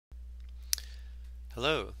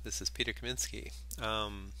Hello, this is Peter Kaminsky,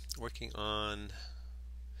 working on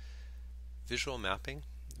visual mapping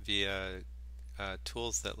via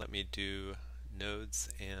tools that let me do nodes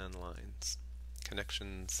and lines,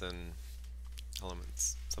 connections and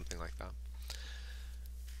elements, something like that.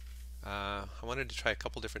 I wanted to try a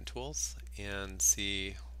couple different tools and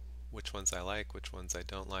see which ones I like, which ones I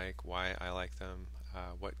don't like, why I like them,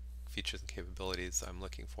 what features and capabilities I'm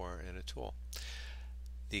looking for in a tool.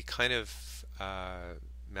 The kind of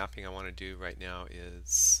mapping I want to do right now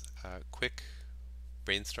is quick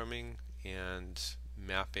brainstorming and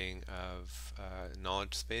mapping of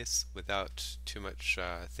knowledge space without too much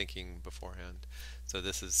thinking beforehand. So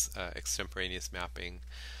this is extemporaneous mapping,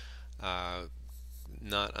 uh,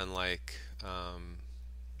 not unlike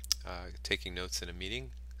taking notes in a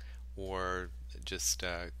meeting or just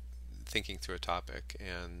thinking through a topic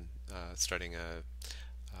and starting a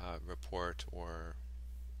report or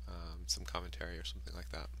some commentary or something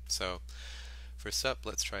like that. So first up,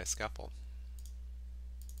 let's try Scapple.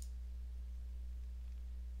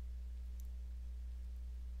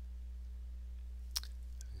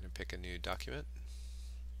 I'm going to pick a new document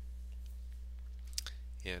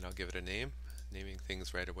and I'll give it a name. Naming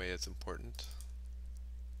things right away is important.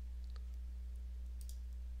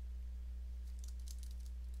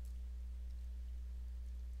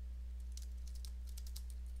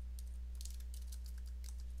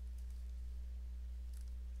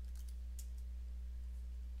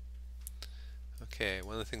 Okay,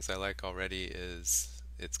 one of the things I like already is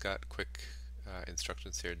it's got quick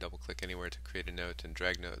instructions here. Double click anywhere to create a note and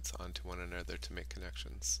drag notes onto one another to make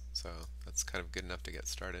connections. So that's kind of good enough to get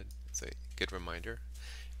started. It's a good reminder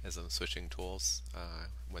as I'm switching tools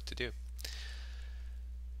what to do.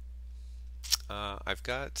 I've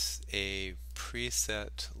got a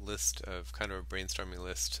preset list of kind of a brainstorming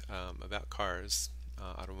list about cars,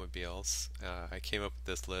 automobiles. I came up with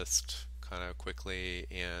this list kind of quickly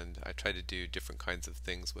and I tried to do different kinds of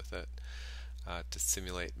things with it to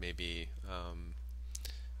simulate maybe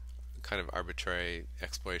kind of arbitrary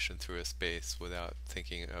exploration through a space without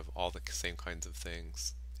thinking of all the same kinds of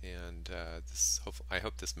things. And I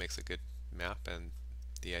hope this makes a good map, and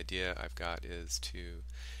the idea I've got is to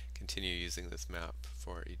continue using this map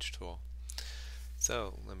for each tool.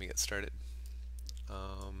 So let me get started.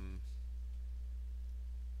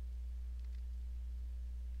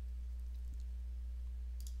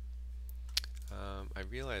 I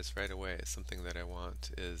realized right away something that I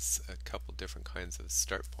want is a couple different kinds of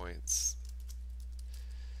start points.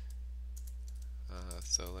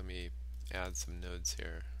 So let me add some nodes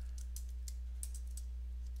here.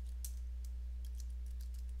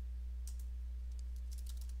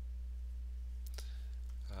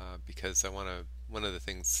 Because one of the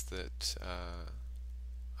things that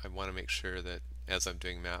I want to make sure that as I'm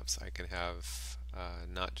doing maps I can have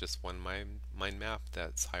not just one mind map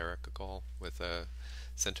that's hierarchical with a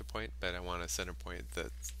center point, but I want a center point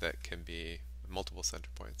that can be multiple center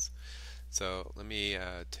points. So let me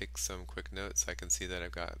take some quick notes. I can see that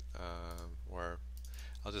I've got, or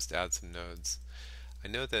I'll just add some nodes. I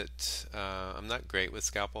know that I'm not great with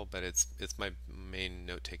Scapple, but it's my main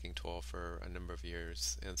note-taking tool for a number of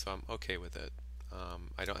years, and so I'm okay with it.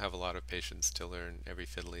 I don't have a lot of patience to learn every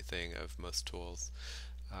fiddly thing of most tools,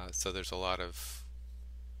 so there's a lot of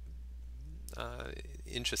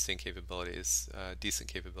interesting capabilities, decent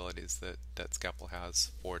capabilities that Scapple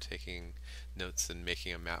has for taking notes and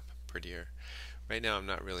making a map prettier. Right now I'm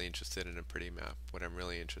not really interested in a pretty map. What I'm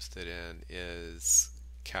really interested in is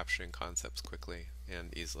capturing concepts quickly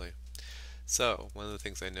and easily. So one of the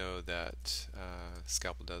things I know that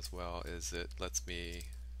Scapple does well is it lets me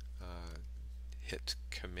hit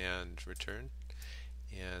command return,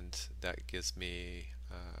 and that gives me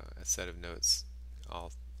a set of notes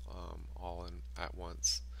all in at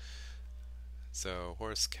once. So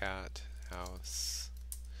horse, cat, house,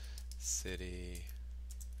 city,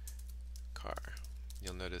 car.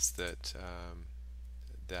 You'll notice that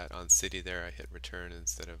that on city there I hit return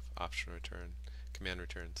instead of option return, command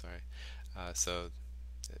return, sorry. So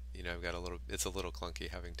you know, I've got it's a little clunky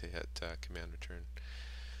having to hit command return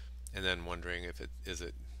and then wondering if it is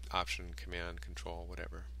option, command, control,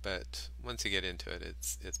 whatever. But once you get into it,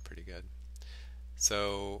 it's pretty good.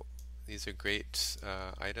 So these are great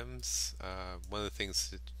items. One of the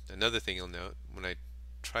things, another thing you'll note when I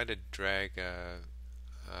try to drag a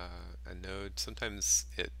node, sometimes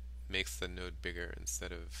it makes the node bigger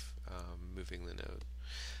instead of moving the node.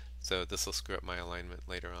 So this will screw up my alignment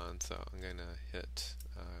later on, so I'm going to hit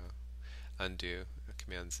undo,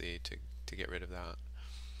 Command Z to get rid of that.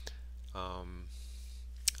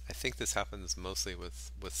 I think this happens mostly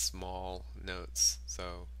with small notes,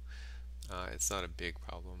 so It's not a big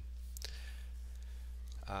problem.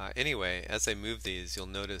 Anyway, as I move these, you'll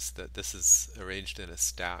notice that this is arranged in a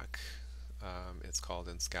stack. It's called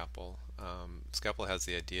in Scapple. Scapple has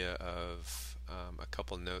the idea of a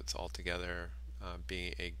couple notes all together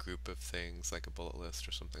being a group of things, like a bullet list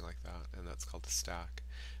or something like that, and that's called a stack.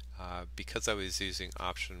 Because I was using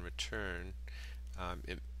option return,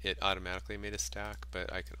 it automatically made a stack,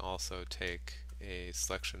 but I can also take a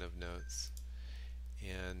selection of notes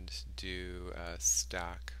and do a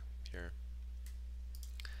stack here.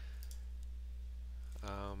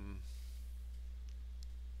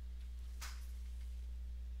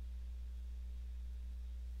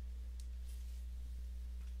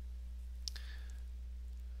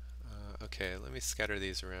 Okay, let me scatter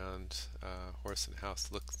these around. Horse and house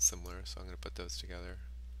look similar, so I'm going to put those together.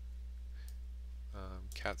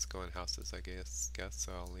 Cats go in houses, I guess,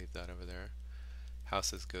 so I'll leave that over there.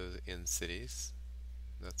 Houses go in cities.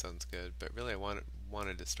 That sounds good, but really I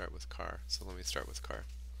wanted to start with car, so let me start with car.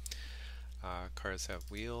 Cars have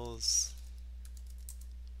wheels.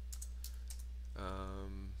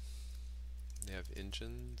 They have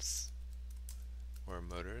engines or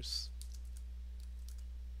motors.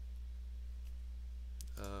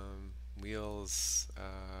 Wheels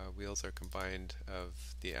are combined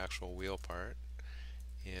of the actual wheel part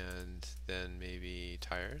and then maybe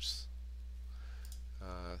tires.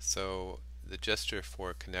 So the gesture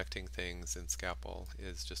for connecting things in Scapple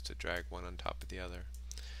is just to drag one on top of the other.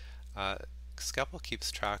 Scapple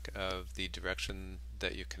keeps track of the direction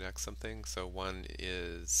that you connect something, so one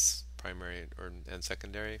is primary and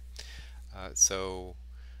secondary. Let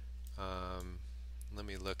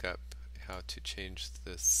me look up how to change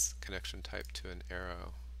this connection type to an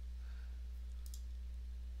arrow.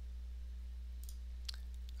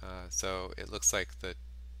 So it looks like that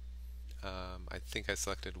I think I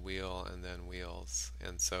selected wheel and then wheels,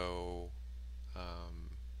 and so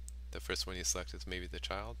the first one you select is maybe the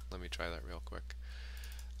child. Let me try that real quick.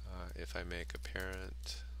 If I make a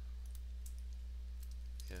parent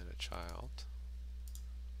and a child.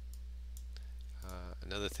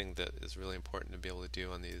 Another thing that is really important to be able to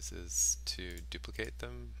do on these is to duplicate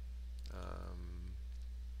them.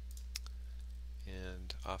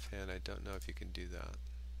 And offhand, I don't know if you can do that.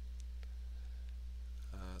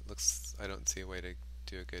 I don't see a way to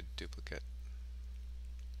do a good duplicate.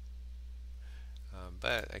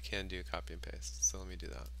 But I can do copy and paste, so let me do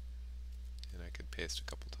that. And I could paste a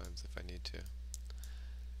couple times if I need to.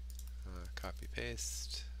 Copy,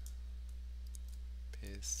 paste,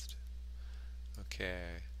 paste.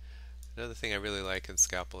 Okay. Another thing I really like in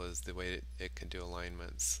Scapple is the way it can do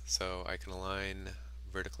alignments. So I can align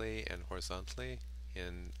vertically and horizontally,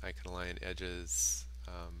 and I can align edges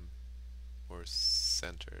or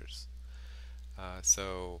centers. In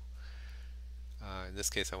this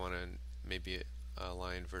case I want to maybe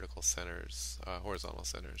align vertical centers, horizontal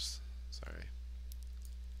centers, sorry.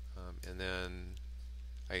 And then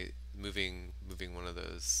moving one of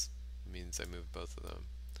those means I move both of them.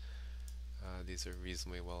 These are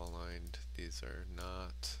reasonably well aligned, these are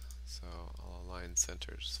not, so I'll align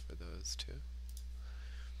centers for those two.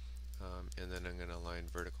 And then I'm going to align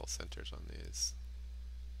vertical centers on these.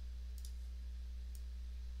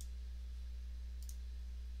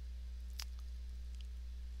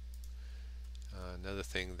 Another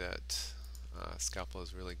thing that Scapple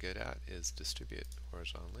is really good at is distribute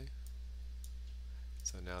horizontally.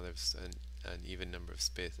 So now there's an even number of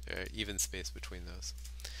even space between those.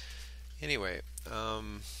 Anyway,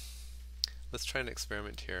 let's try an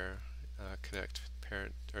experiment here. Connect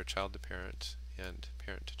parent or child to parent and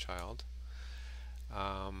parent to child,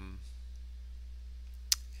 and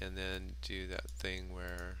then do that thing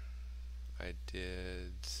where I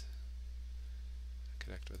did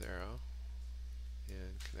connect with arrow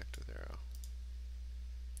and connect with arrow.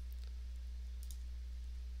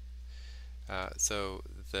 So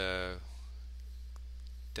the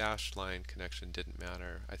dashed line connection didn't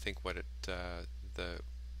matter. I think what the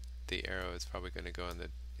arrow is probably going to go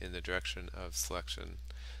in the direction of selection.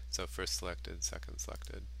 So first selected, second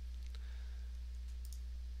selected.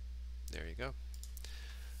 There you go.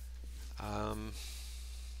 I'm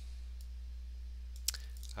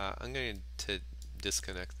going to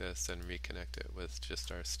disconnect this and reconnect it with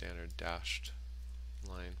just our standard dashed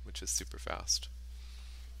line, which is super fast.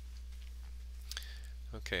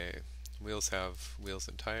 Okay, wheels have wheels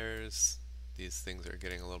and tires. These things are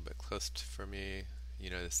getting a little bit close for me. You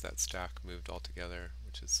notice that stack moved all together,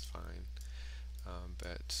 which is fine.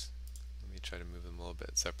 But let me try to move them a little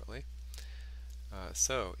bit separately.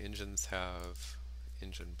 So engines have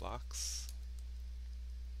engine blocks.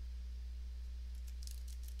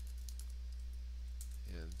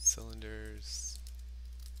 and cylinders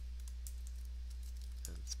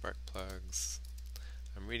and spark plugs.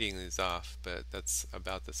 I'm reading these off, but that's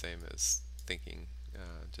about the same as thinking,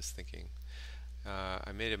 just thinking.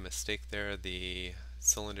 I made a mistake there. The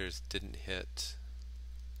cylinders didn't hit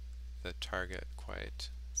the target quite,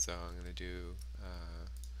 so I'm going to do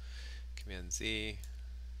Command Z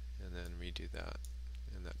and then redo that,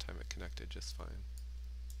 and that time it connected just fine.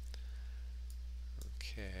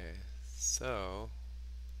 Okay, so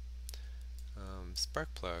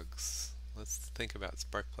spark plugs. Let's think about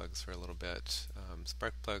spark plugs for a little bit.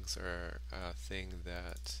 Spark plugs are a thing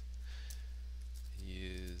that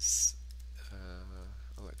use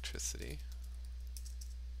electricity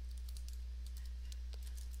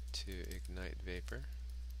to ignite vapor.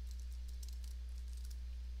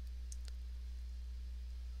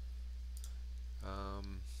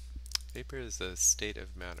 Vapor is a state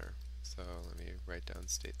of matter. So let me write down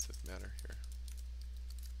states of matter here.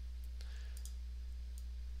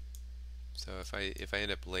 So if I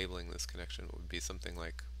end up labeling this connection, it would be something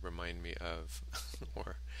like remind me of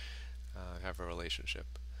or have a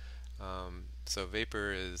relationship. So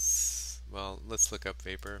vapor is, well, let's look up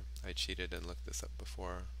vapor. I cheated and looked this up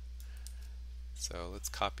before. So let's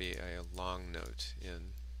copy a long note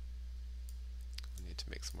in. I need to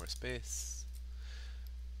make some more space.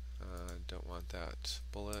 Don't want that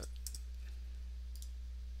bullet.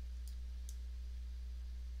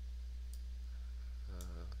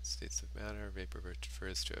 States of matter, vapor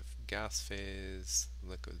refers to a gas phase,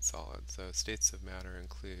 liquid, solid. So states of matter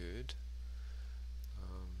include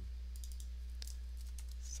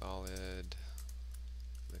solid,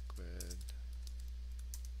 liquid,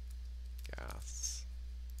 gas.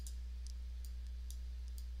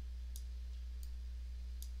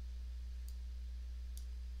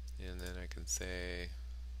 And then I can say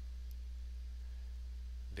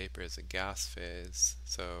vapor is a gas phase,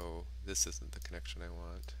 so this isn't the connection I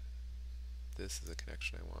want. This is the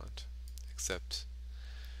connection I want. Except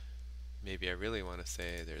maybe I really want to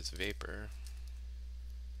say there's vapor,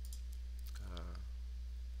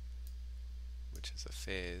 which is a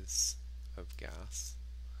phase of gas,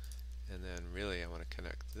 and then really I want to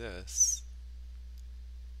connect this.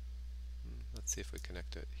 Let's see if we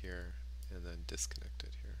connect it here and then disconnect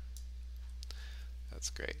it here. That's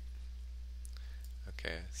great.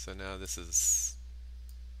 Okay, so now this is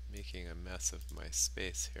making a mess of my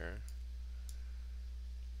space here.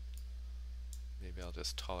 Maybe I'll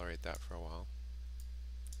just tolerate that for a while.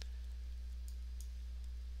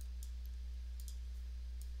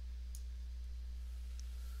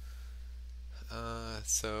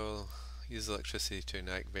 So use electricity to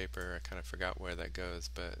ignite vapor. I kind of forgot where that goes,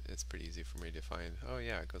 but it's pretty easy for me to find. Oh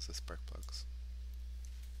yeah, it goes with spark plugs.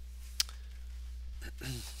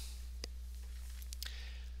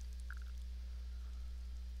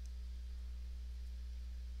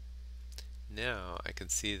 Now I can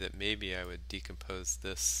see that maybe I would decompose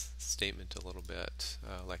this statement a little bit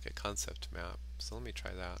like a concept map. So let me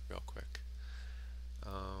try that real quick.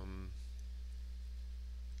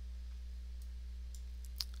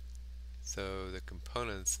 So the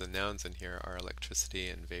components, the nouns in here are electricity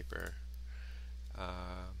and vapor.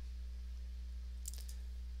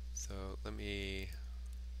 So let me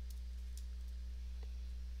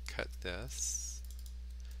cut this,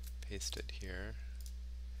 paste it here,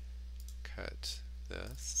 cut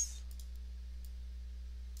this,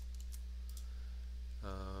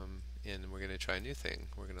 and we're going to try a new thing.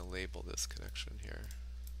 We're going to label this connection here.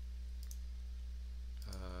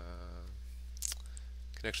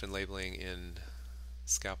 Connection labeling in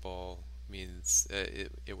Scapple means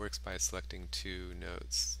it works by selecting two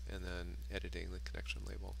nodes and then editing the connection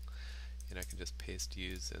label. And I can just paste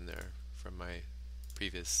use in there from my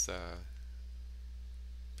previous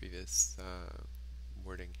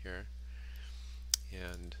wording here.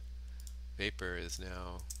 And vapor is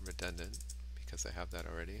now redundant because I have that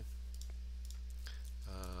already.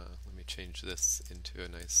 Let me change this into a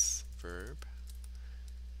nice verb.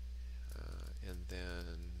 And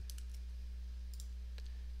then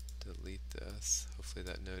delete this. Hopefully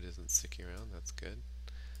that node isn't sticking around. That's good.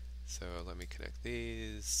 So let me connect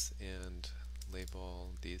these and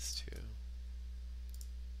label these two.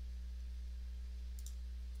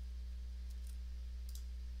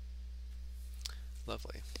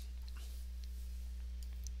 Lovely.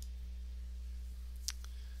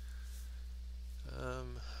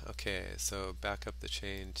 Okay, so back up the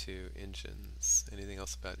chain to engines. Anything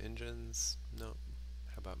else about engines? No.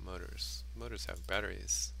 How about motors? Motors have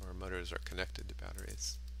batteries, or motors are connected to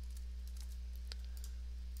batteries.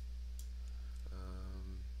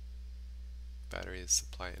 Batteries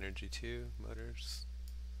supply energy to motors.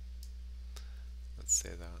 Let's say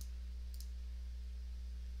that.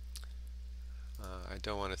 I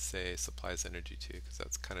don't want to say supplies energy to because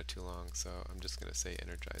that's kind of too long, so I'm just going to say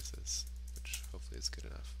energizes, which hopefully is good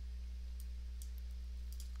enough.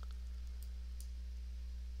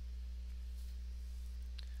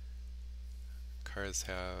 Cars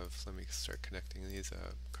have, let me start connecting these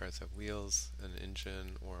up. Cars have wheels, an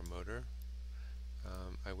engine, or a motor.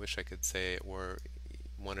 I wish I could say or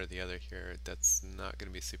one or the other here. That's not going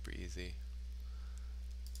to be super easy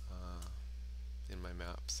in my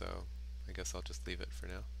map, so I guess I'll just leave it for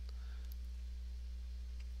now.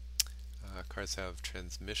 Cars have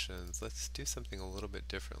transmissions. Let's do something a little bit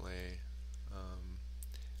differently.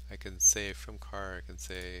 I can say from car, I can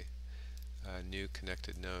say new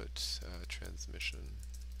connected note transmission.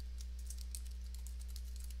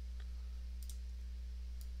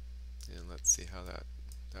 And let's see how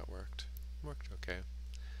that worked. Worked okay.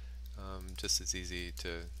 Just as easy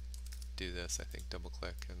to do this, I think. Double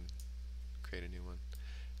click and create a new one.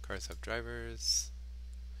 Cars have drivers.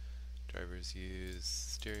 Drivers use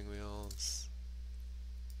steering wheels.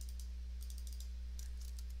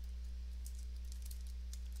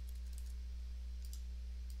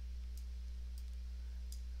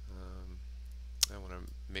 I want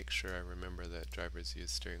to make sure I remember that drivers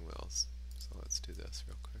use steering wheels. So let's do this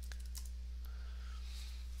real quick.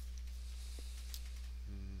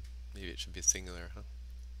 Maybe it should be singular, huh?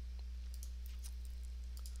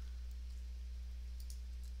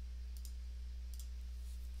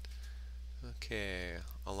 Okay,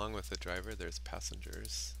 along with the driver, there's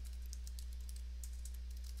passengers.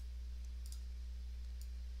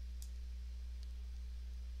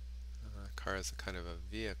 Car is a kind of a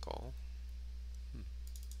vehicle.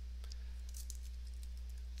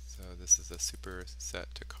 So this is a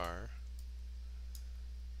superset to car.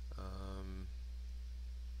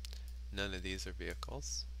 None of these are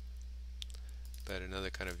vehicles, but another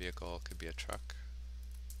kind of vehicle could be a truck,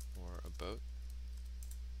 or a boat,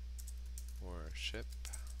 or a ship,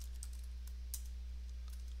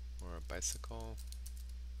 or a bicycle.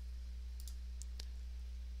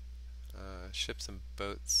 Ships and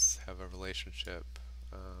boats have a relationship.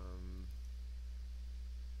 I'm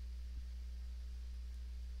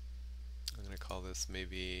going to call this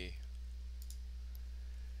maybe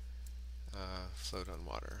float on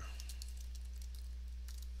water.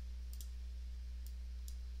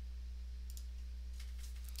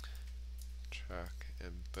 Truck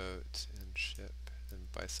and boat and ship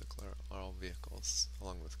and bicycle are all vehicles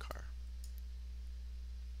along with car.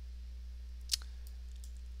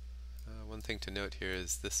 One thing to note here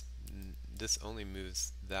is this only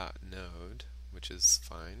moves that node, which is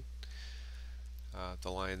fine.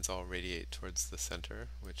 The lines all radiate towards the center,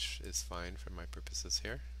 which is fine for my purposes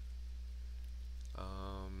here.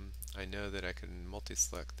 I know that I can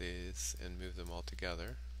multi-select these and move them all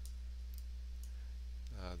together.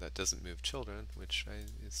 That doesn't move children, which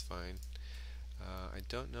is fine. I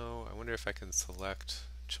don't know, I wonder if I can select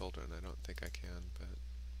children. I don't think I can, but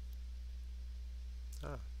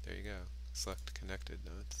there you go. Select connected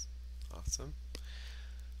nodes. Awesome.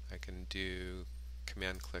 I can do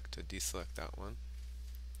command click to deselect that one.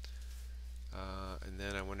 And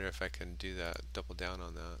then I wonder if I can do that, double down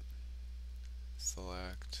on that.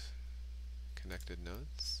 Select connected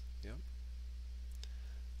nodes. Yep.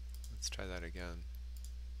 Let's try that again.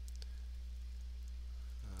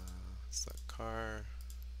 Select car.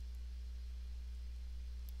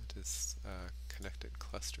 What does connected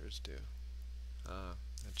clusters do?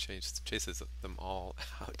 It chases them all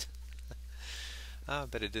out.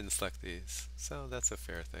 But it didn't select these, so that's a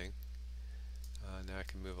fair thing. Now I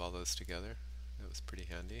can move all those together. That was pretty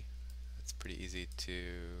handy. It's pretty easy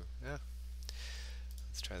to,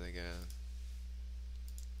 let's try that again.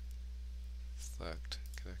 Select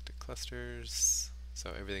connected clusters.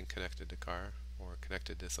 So everything connected to car, or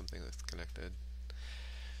connected to something that's connected.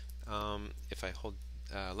 If I hold,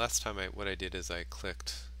 last time what I did is I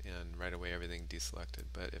clicked and right away everything deselected,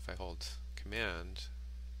 but if I hold command,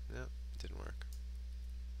 no, it didn't work.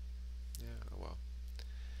 Yeah, oh well.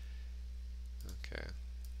 Okay.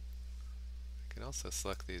 I can also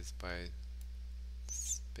select these by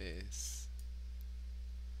space.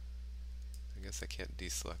 I guess I can't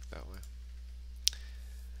deselect that way.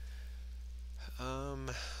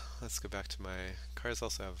 Let's go back to my cars.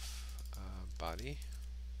 Also have body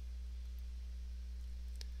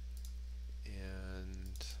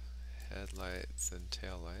and headlights and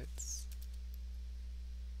taillights.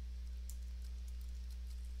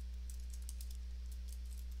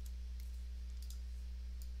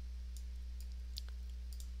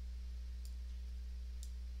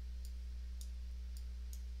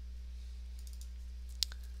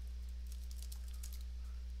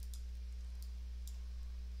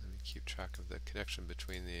 keep track of the connection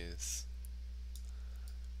between these.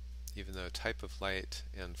 Even though type of light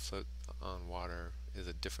and float on water is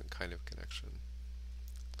a different kind of connection.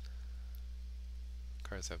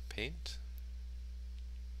 Cars have paint?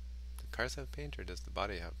 Do cars have paint, or does the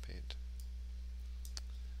body have paint?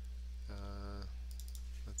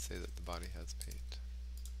 Let's say that the body has paint.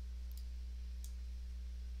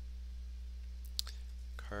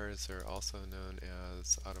 Cars are also known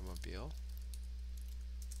as automobile.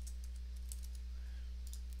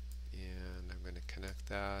 And I'm going to connect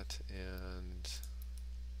that and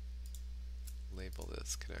label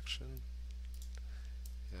this connection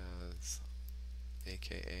as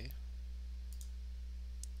AKA.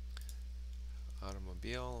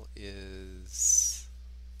 Automobile is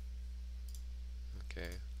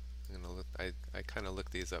okay. I'm gonna look. I kind of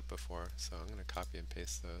looked these up before, so I'm going to copy and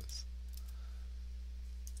paste those.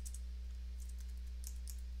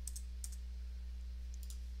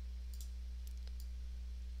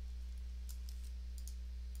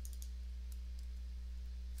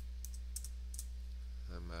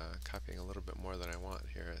 I'm copying a little bit more than I want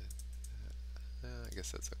here. I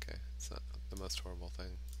guess that's okay. It's not the most horrible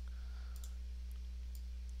thing.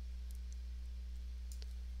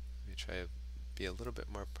 Let me try to be a little bit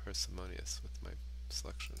more parsimonious with my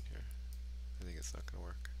selection here. I think it's not going to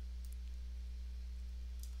work.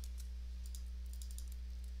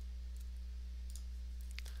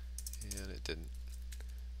 And it didn't,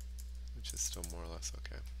 which is still more or less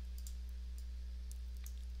okay.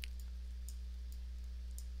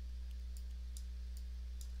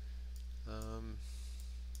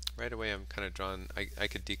 Right away I'm kind of drawn, I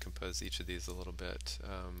could decompose each of these a little bit.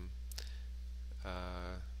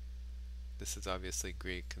 This is obviously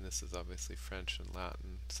Greek, and this is obviously French and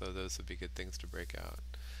Latin, so those would be good things to break out.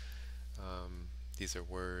 These are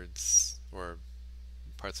words, or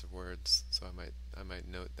parts of words, so I might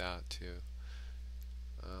note that too.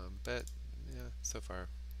 But yeah, so far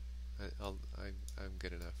I'm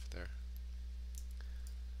good enough there.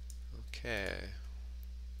 Okay.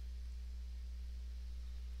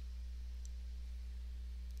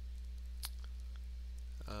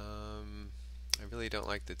 I really don't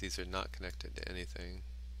like that these are not connected to anything.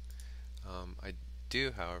 I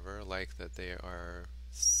do, however, like that they are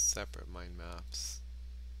separate mind maps.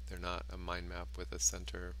 They're not a mind map with a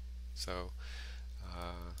center. So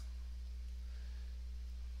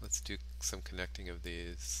let's do some connecting of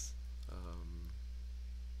these.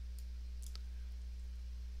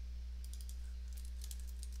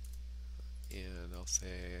 And I'll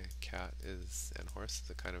say cat is and horse is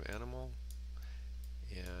a kind of animal,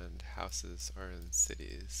 and houses are in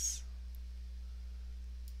cities.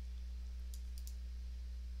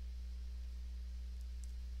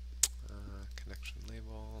 Connection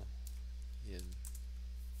label in.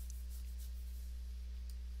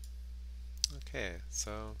 Okay,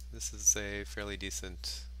 so this is a fairly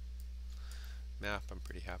decent map. I'm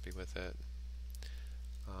pretty happy with it.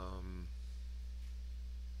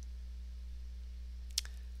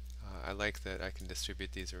 I like that I can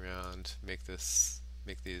distribute these around, make these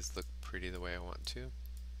look pretty the way I want to.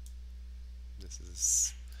 This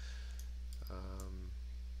is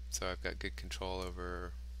so I've got good control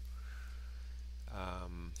over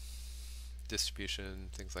distribution,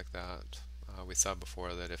 things like that. We saw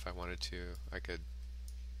before that if I wanted to, I could,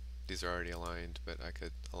 these are already aligned, but I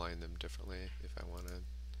could align them differently if I wanted.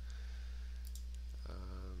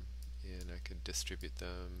 And I could distribute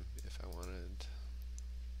them if I wanted.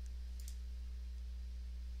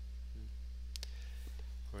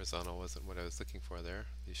 Horizontal wasn't what I was looking for there.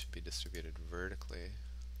 These should be distributed vertically.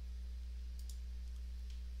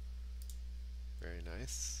 Very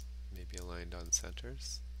nice. Maybe aligned on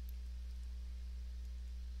centers.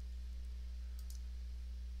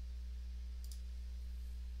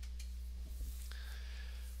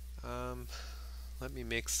 Let me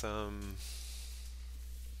make some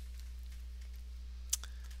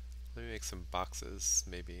boxes,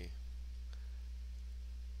 maybe.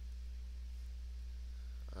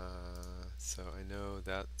 So I know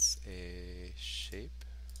that's a shape,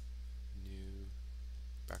 new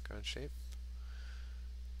background shape,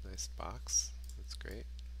 nice box, that's great.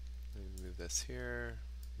 Let me move this here,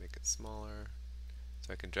 make it smaller,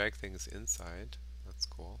 so I can drag things inside, that's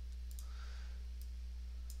cool.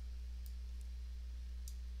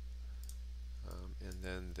 And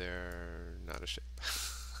then they're not a shape.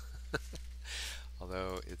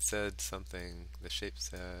 Although it said something, the shape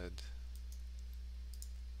said,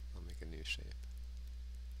 I'll make a new shape.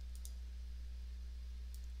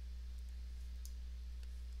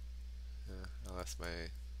 Oh, that's my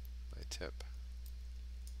tip.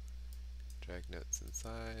 Drag notes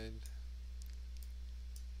inside.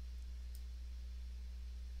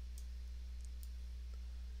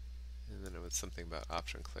 it was something about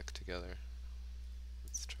option click together.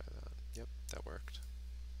 Let's try that. Yep, that worked.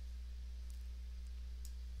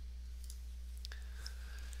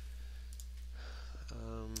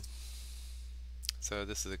 So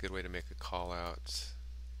this is a good way to make a call out.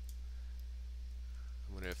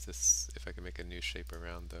 I wonder if I can make a new shape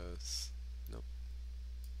around those. Nope.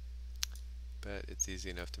 But it's easy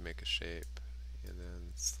enough to make a shape, and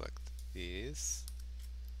then select these.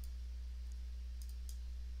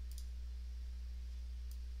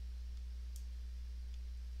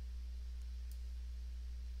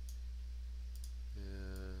 I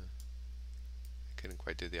couldn't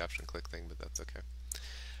quite do the option click thing, but that's okay.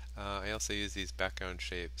 I also use these background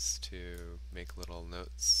shapes to make little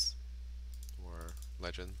notes or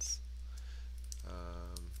legends.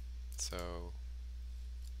 So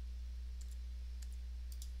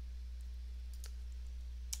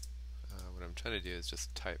what I'm trying to do is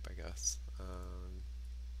just type, I guess.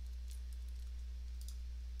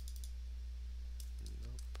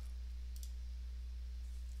 Nope.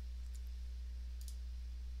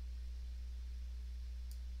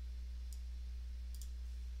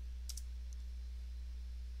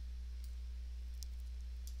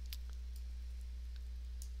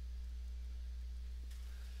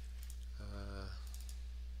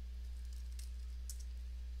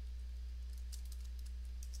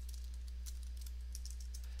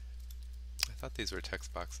 I thought these were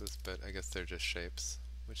text boxes, but I guess they're just shapes,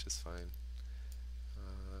 which is fine.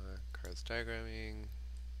 Cars diagramming.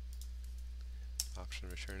 Option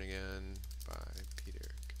return again by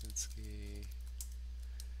Peter Kavinsky.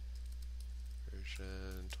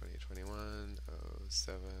 Version 2021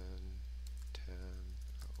 07 10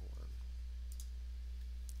 01.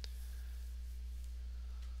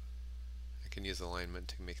 I can use alignment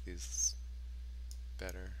to make these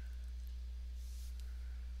better.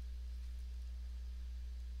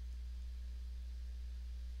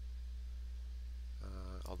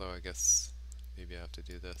 Although I guess maybe I have to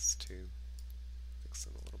do this to fix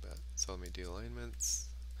them a little bit. So let me do alignments,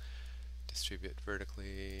 distribute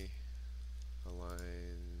vertically,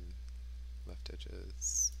 align left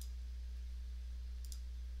edges.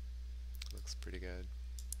 Looks pretty good.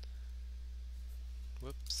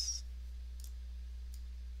 Whoops.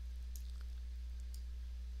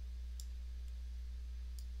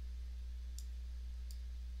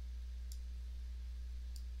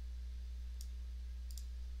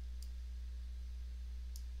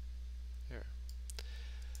 There.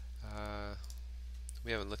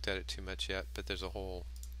 We haven't looked at it too much yet, but there's a whole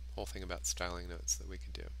thing about styling notes that we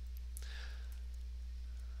could do.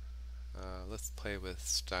 Let's play with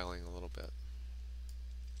styling a little bit.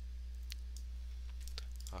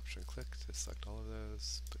 Option click to select all of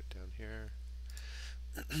those, put it down here.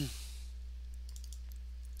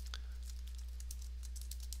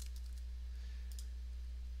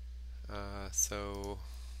 So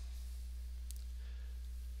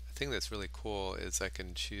the thing that's really cool is I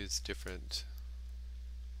can choose different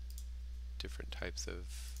types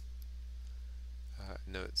of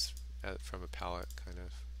notes from a palette, kind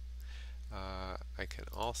of. I can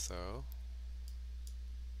also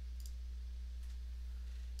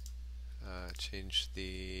change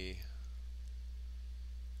the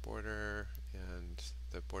border and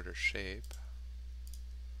the border shape.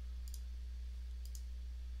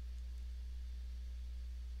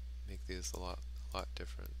 Make these a lot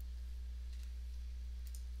different.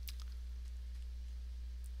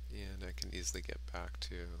 And I can easily get back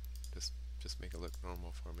to just make it look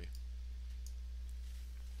normal for me.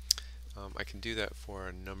 I can do that for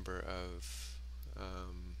a number of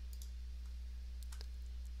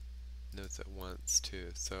notes at once too.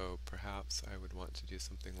 So perhaps I would want to do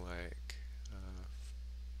something like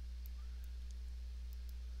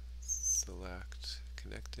select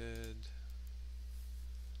connected,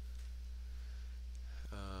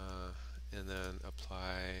 and then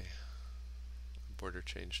apply a border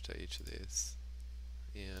change to each of these,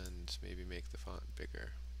 and maybe make the font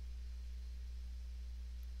bigger.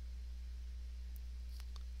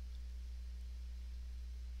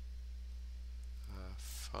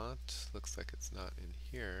 Font looks like it's not in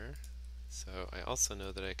here, so I also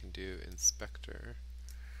know that I can do inspector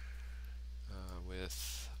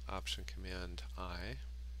with option command I.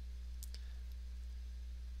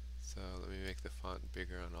 So let me make the font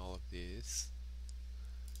bigger on all of these,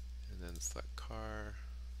 and then select car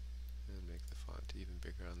and make the font even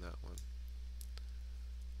bigger on that one.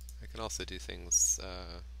 I can also do things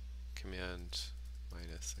command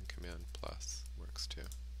minus and command plus works too.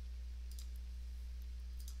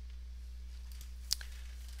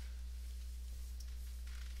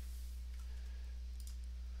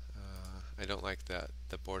 I don't like that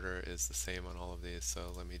the border is the same on all of these,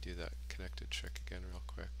 so let me do that connected trick again real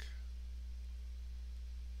quick.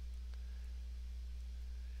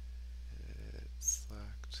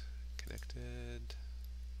 Select connected.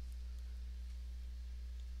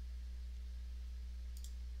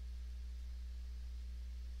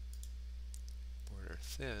 Border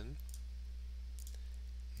thin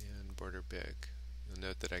and border big. You'll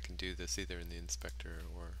note that I can do this either in the inspector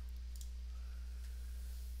or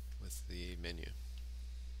with the menu.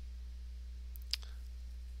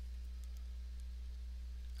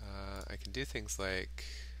 I can do things like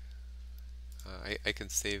I can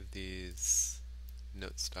save these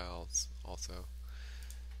note styles also.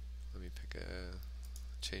 Let me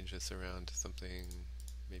change this around to something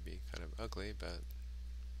maybe kind of ugly but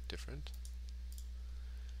different.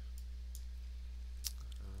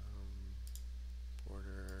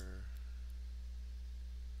 Border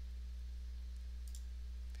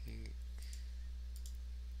pink.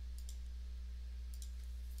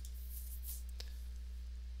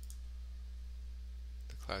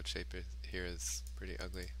 The cloud shape here is pretty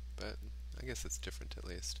ugly, but I guess it's different at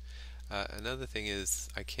least. Another thing is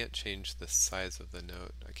I can't change the size of the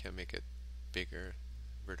note. I can't make it bigger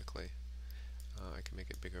vertically. I can make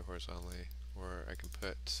it bigger horizontally, or I can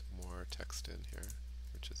put more text in here,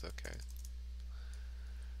 which is okay.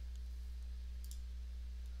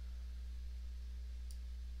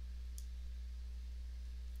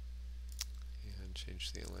 And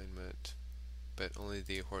change the alignment, but only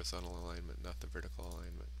the horizontal alignment, not the vertical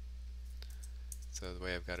alignment. So the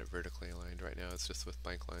way I've got it vertically aligned right now is just with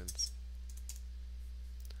blank lines.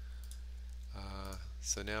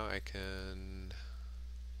 So now I can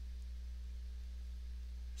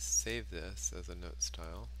save this as a note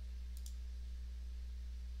style.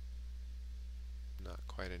 Not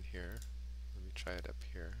quite in here. Let me try it up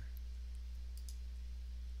here.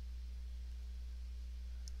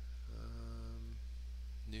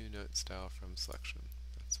 New note style from selection.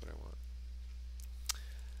 That's what I want.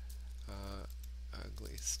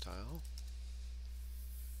 Ugly style.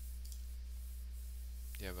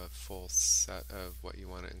 You have a full set of what you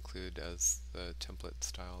want to include as the template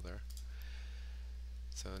style there.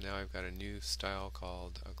 So now I've got a new style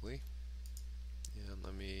called ugly, and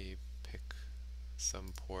let me pick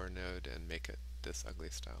some poor node and make it this ugly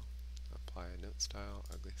style. Apply a note style,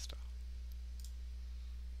 ugly style.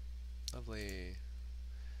 Lovely.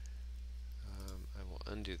 I will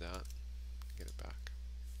undo that and get it back.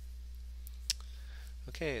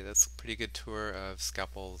 Okay, that's a pretty good tour of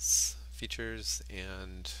Scapple's features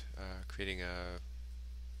and creating a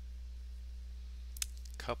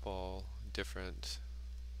couple different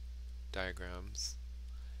diagrams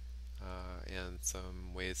and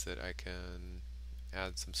some ways that I can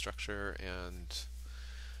add some structure and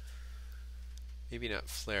maybe not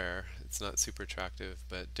flair. It's not super attractive,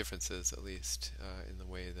 but differences at least in the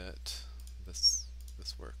way that this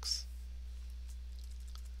works.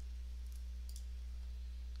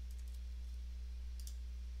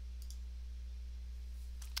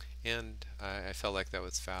 And I felt like that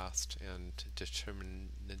was fast and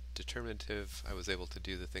determinative. I was able to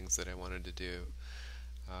do the things that I wanted to do,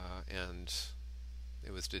 and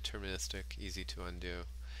it was deterministic, easy to undo.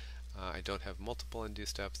 I don't have multiple undo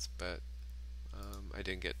steps, but I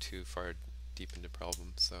didn't get too far deep into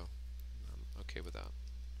problems, so I'm okay with that.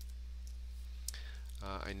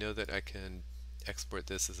 I know that I can export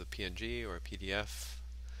this as a PNG or a PDF.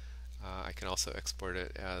 I can also export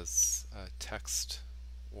it as text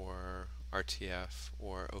or RTF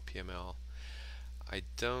or OPML. I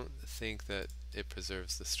don't think that it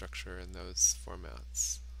preserves the structure in those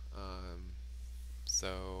formats.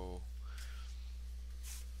 So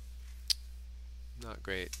not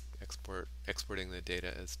great exporting the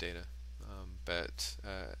data as data. But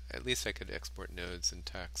at least I could export nodes in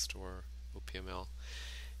text or OPML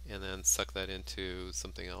and then suck that into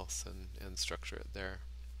something else and structure it there.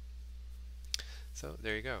 So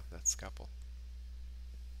there you go, that's Scapple.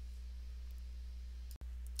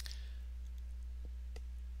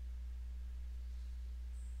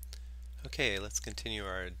 Okay, let's continue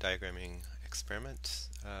our diagramming experiment.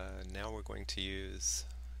 Now we're going to use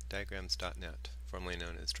diagrams.net, formerly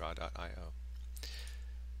known as draw.io. I'm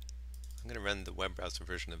going to run the web browser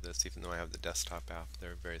version of this, even though I have the desktop app.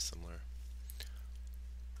 They're very similar.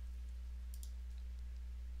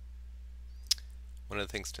 One of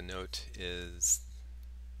the things to note is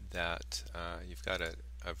that you've got a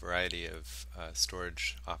variety of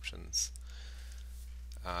storage options.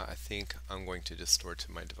 I think I'm going to just store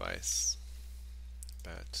to my device,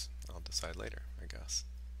 but I'll decide later, I guess.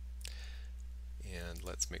 And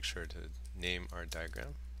let's make sure to name our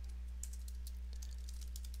diagram.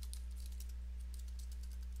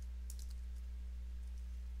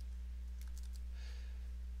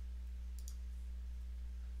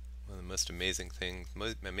 most amazing things,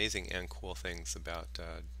 amazing and cool things about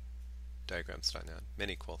diagrams.net.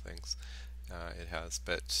 Many cool things it has,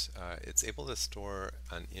 but it's able to store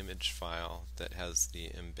an image file that has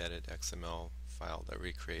the embedded XML file that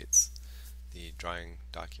recreates the drawing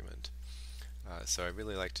document. So I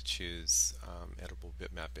really like to choose editable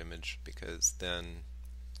bitmap image, because then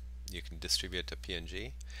you can distribute it to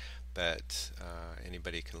PNG, but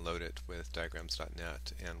anybody can load it with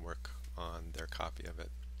diagrams.net and work on their copy of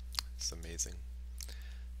it. It's amazing.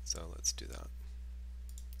 So let's do that.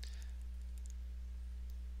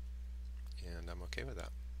 And I'm okay with that.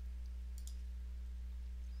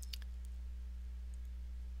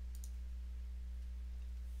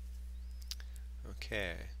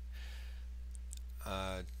 Okay.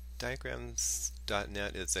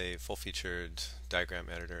 Diagrams.net is a full-featured diagram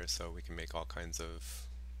editor, so we can make all kinds of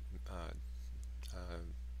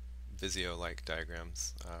Visio-like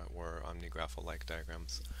diagrams or OmniGraffle-like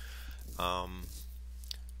diagrams.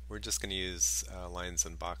 We're just going to use lines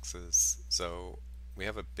and boxes. So we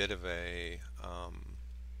have a bit of a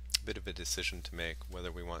decision to make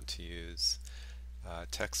whether we want to use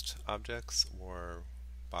text objects or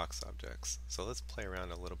box objects. So let's play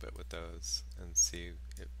around a little bit with those and see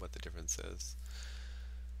what the difference is.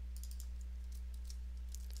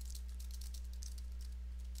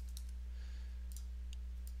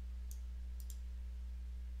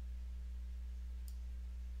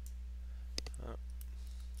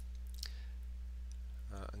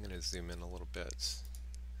 I'm going to zoom in a little bit,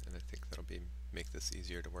 and I think that'll make this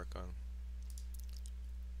easier to work on.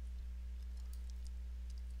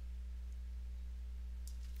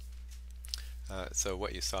 So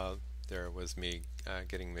what you saw there was me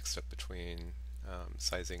getting mixed up between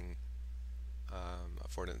sizing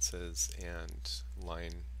affordances and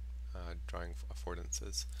line drawing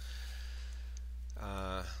affordances.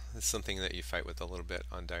 It's something that you fight with a little bit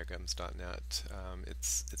on diagrams.net.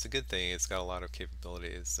 It's a good thing. It's got a lot of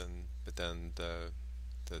capabilities, but then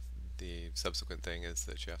the subsequent thing is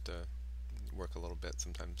that you have to work a little bit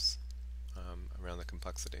sometimes around the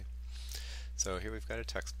complexity. So here we've got a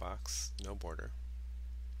text box, no border.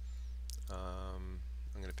 I'm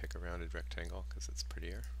going to pick a rounded rectangle because it's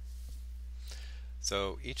prettier.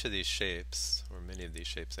 So each of these shapes, or many of these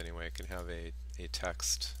shapes anyway, can have a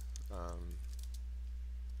text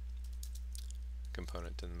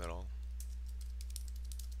component in the middle.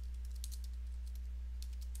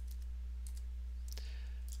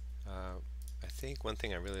 I think one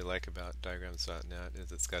thing I really like about diagrams.net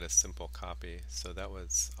is it's got a simple copy. So that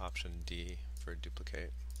was option D for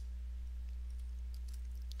duplicate,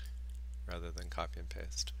 rather than copy and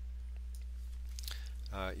paste.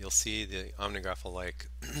 You'll see the OmniGraffle-like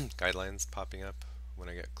guidelines popping up when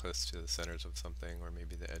I get close to the centers of something, or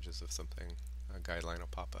maybe the edges of something. A guideline will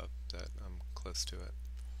pop up that I'm close to it.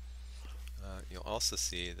 You'll also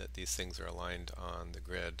see that these things are aligned on the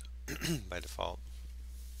grid by default.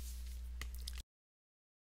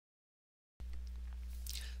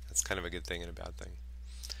 That's kind of a good thing and a bad thing.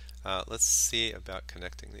 Let's see about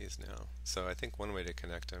connecting these now. So I think one way to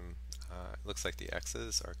connect them, it looks like the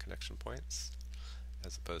X's are connection points,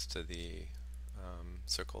 as opposed to the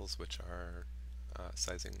circles, which are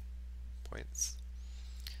sizing points.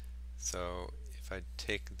 So if I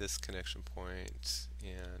take this connection point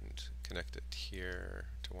and connect it here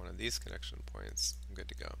to one of these connection points, I'm good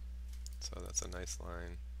to go. So that's a nice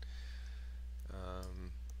line.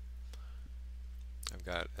 I've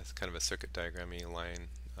got a kind of a circuit diagram-y line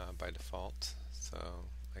by default, so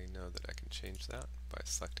I know that I can change that by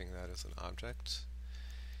selecting that as an object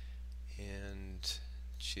and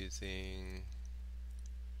choosing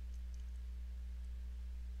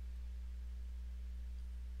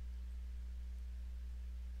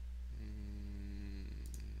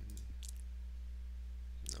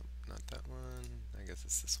nope, not that one. I guess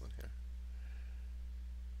it's this one here.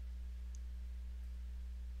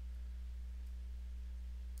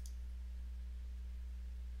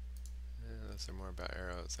 Those are more about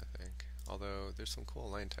arrows, I think. Although there's some cool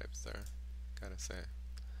line types there, gotta say.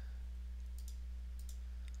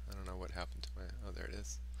 I don't know what happened to my... oh, there it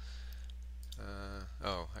is.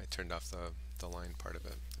 Oh, I turned off the line part of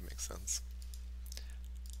it. That makes sense.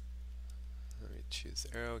 Let me choose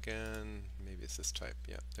arrow again. Maybe it's this type.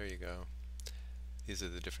 Yeah, there you go. These are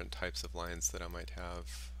the different types of lines that I might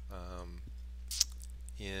have.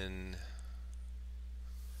 In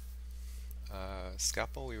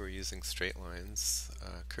Scapple, we were using straight lines.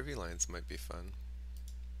 Curvy lines might be fun.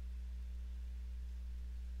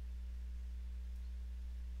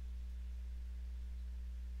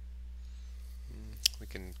 We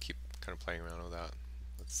can keep kind of playing around with that.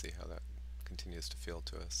 Let's see how that continues to feel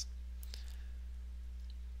to us.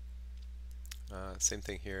 Same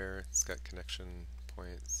thing here, it's got connection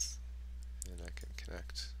points, and I can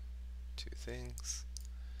connect two things,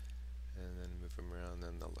 and then move them around,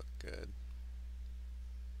 then they'll look good.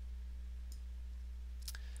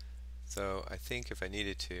 So I think if I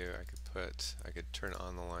needed to, I could turn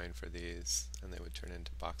on the line for these, and they would turn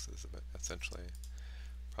into boxes, but essentially.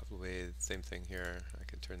 Probably the same thing here, I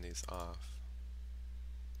could turn these off.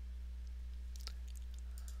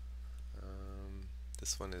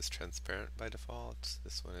 This one is transparent by default,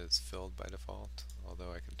 this one is filled by default,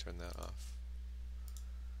 although I can turn that off.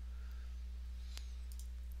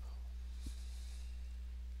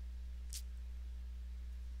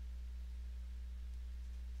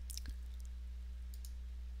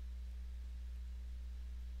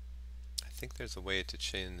 I think there's a way to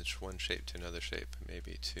change one shape to another shape,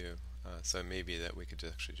 maybe two. So it may be that we could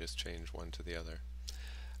actually just change one to the other.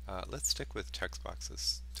 Let's stick with text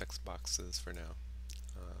boxes for now.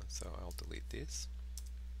 So I'll delete these,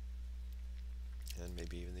 and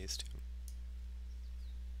maybe even these two.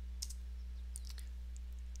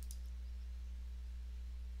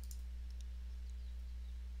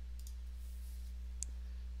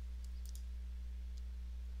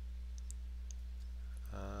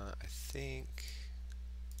 I think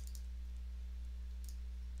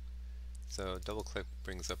so. Double click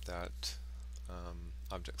brings up that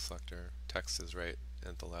object selector. Text is right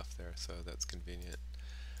at the left there, so that's convenient.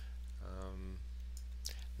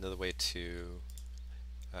 Another way to,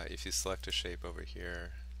 if you select a shape over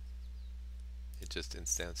here, it just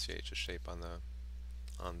instantiates a shape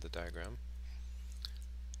on the diagram.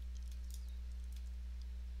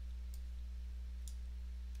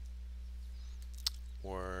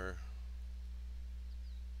 Or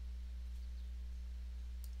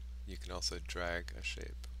you can also drag a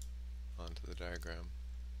shape onto the diagram.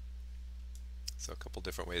 So a couple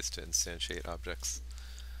different ways to instantiate objects.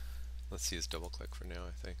 Let's use double click for now,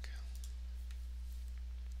 I think.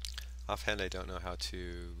 Offhand, I don't know how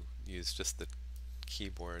to use just the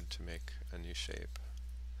keyboard to make a new shape.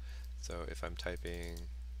 So if I'm typing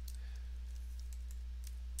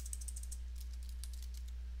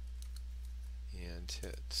and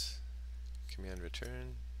hit command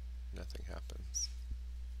return, nothing happens.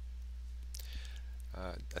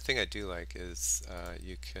 A thing I do like is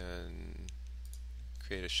you can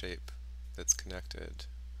create a shape that's connected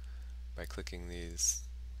by clicking these,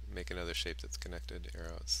 make another shape that's connected,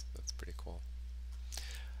 arrows. That's pretty cool.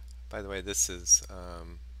 By the way, this is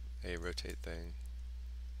a rotate thing,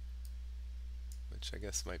 which I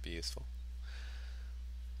guess might be useful.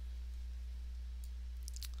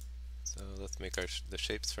 So let's make the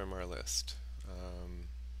shapes from our list.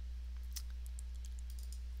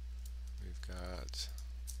 We've got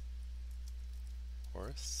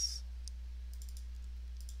horse,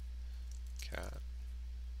 cat,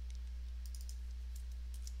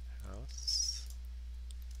 house,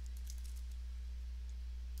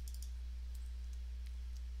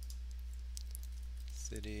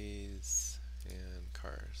 cities, and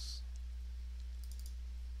cars.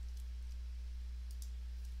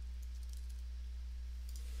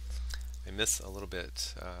 I miss a little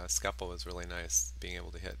bit. Scapple was really nice, being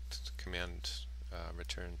able to hit command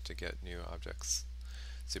return to get new objects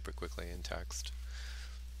super quickly in text.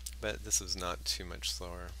 But this is not too much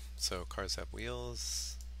slower. So cars have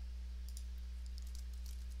wheels.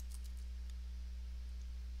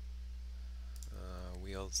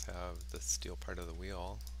 Wheels have the steel part of the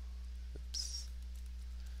wheel. Oops.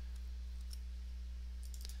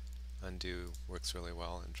 Undo works really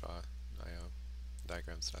well in Draw.io,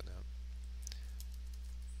 diagrams.net.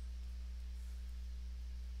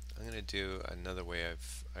 I'm going to do another way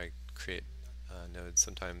I create nodes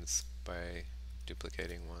sometimes by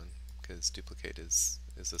duplicating one, because duplicate is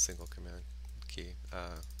a single command key,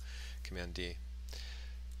 command D.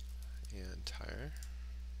 And tire.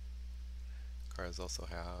 Cars also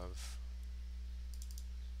have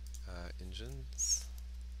engines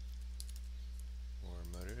or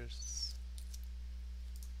motors.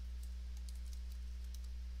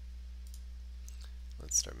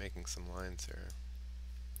 Let's start making some lines here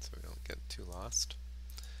so we don't get too lost.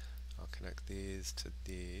 I'll connect these to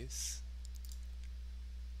these,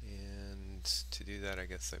 and to do that I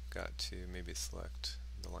guess I've got to maybe select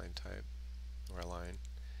the line type or a line.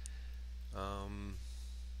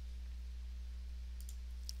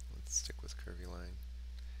 Let's stick with curvy line.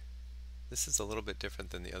 This is a little bit different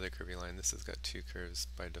than the other curvy line. This has got two curves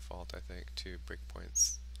by default, I think, two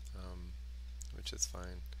breakpoints, which is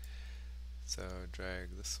fine. So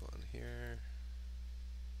drag this one here.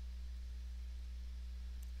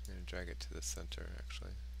 I'm going to drag it to the center,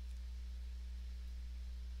 actually.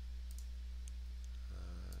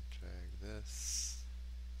 Drag this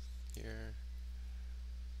here.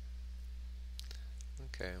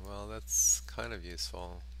 Okay, well that's kind of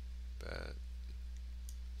useful, but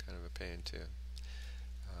kind of a pain too.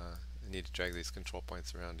 I need to drag these control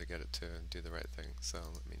points around to get it to do the right thing, so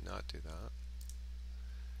let me not do that.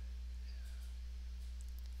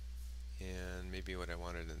 And maybe what I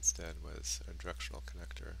wanted instead was a directional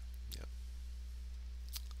connector. Yep.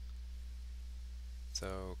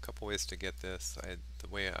 So a couple ways to get this. The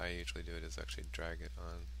way I usually do it is actually drag it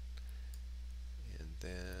on, and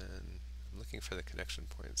then I'm looking for the connection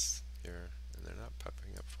points here, and they're not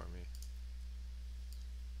popping up for me.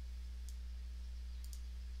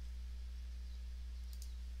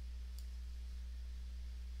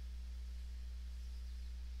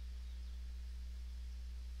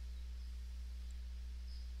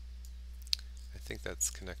 I think that's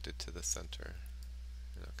connected to the center,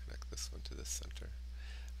 and I'll connect this one to this center.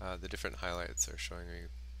 The different highlights are showing me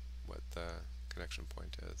what the connection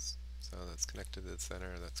point is. So that's connected to the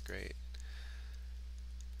center, that's great.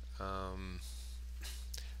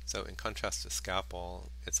 So in contrast to Scapple,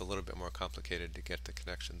 it's a little bit more complicated to get the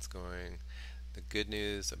connections going. The good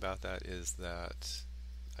news about that is that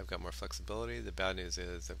I've got more flexibility. The bad news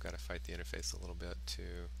is I've got to fight the interface a little bit to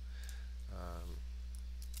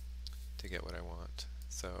get what I want.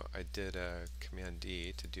 So I did a Command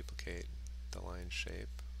D to duplicate the line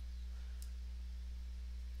shape.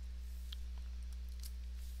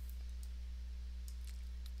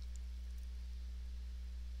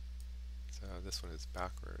 So this one is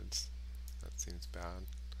backwards. That seems bad.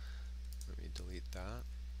 Let me delete that.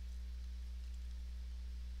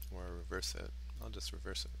 Or reverse it. I'll just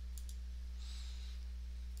reverse it.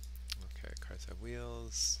 Okay, cars have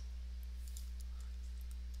wheels.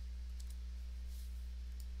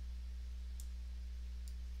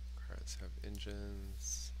 Cars have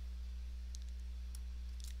engines.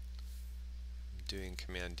 I'm doing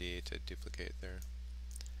Command D to duplicate there.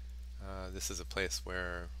 This is a place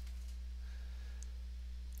where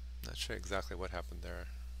I'm not sure exactly what happened there.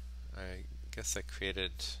 I guess I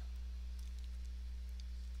created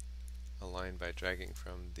a line by dragging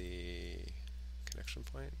from the connection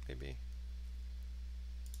point, maybe.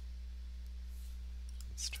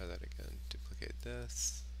 Let's try that again. Duplicate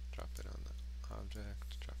this, drop it on the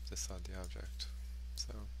object, drop this on the object.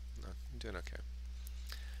 So, no, I'm doing okay.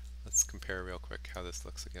 Let's compare real quick how this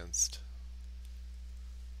looks against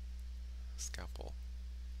Scapple.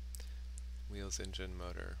 Wheels, engine,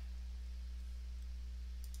 motor.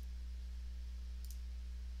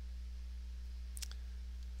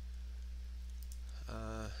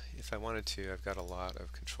 If I wanted to, I've got a lot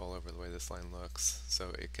of control over the way this line looks.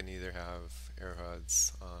 So it can either have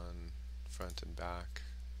arrowheads on front and back,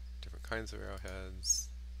 different kinds of arrowheads.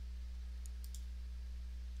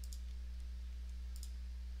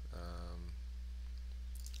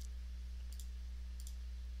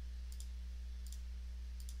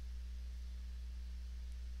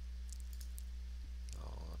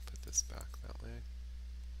 I'll put this back that way.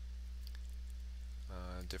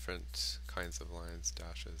 Different kinds of lines,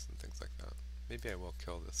 dashes, and things like that. Maybe I will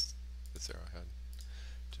kill this arrowhead,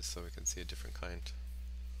 just so we can see a different kind.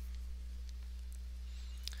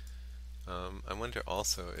 I wonder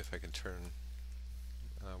also if I can turn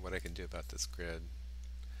what I can do about this grid.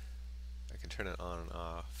 I can turn it on and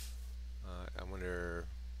off. I wonder.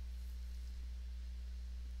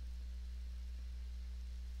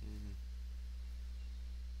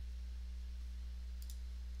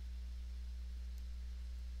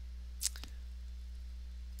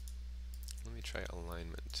 Let me try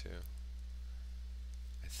alignment too.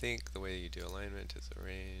 I think the way you do alignment is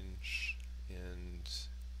arrange and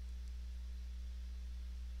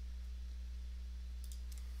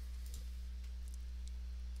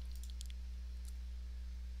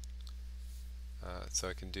so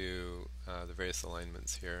I can do the various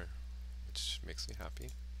alignments here, which makes me happy.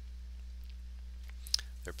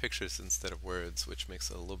 There are pictures instead of words, which makes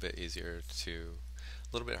it a little bit easier a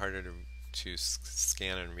little bit harder to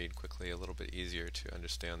scan and read quickly, a little bit easier to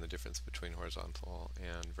understand the difference between horizontal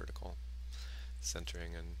and vertical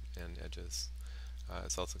centering and edges.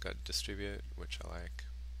 It's also got distribute, which I like.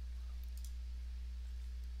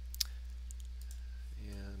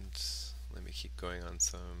 And let me keep going on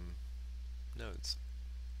some nodes.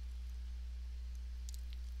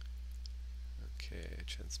 Okay,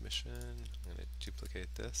 transmission. I'm going to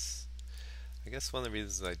duplicate this. I guess one of the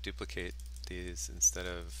reasons I duplicate these instead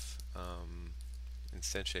of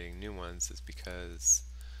instantiating new ones is because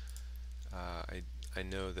I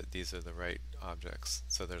know that these are the right objects.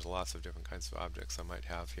 So there's lots of different kinds of objects I might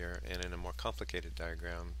have here, and in a more complicated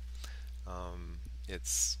diagram,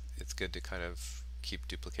 it's good to kind of keep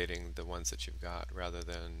duplicating the ones that you've got rather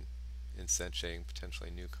than instantiating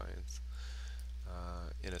potentially new kinds.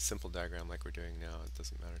 In a simple diagram like we're doing now, it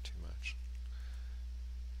doesn't matter too much.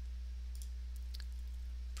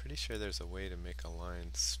 Pretty sure there's a way to make a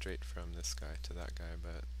line straight from this guy to that guy,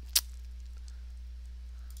 but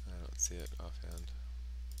I don't see it offhand.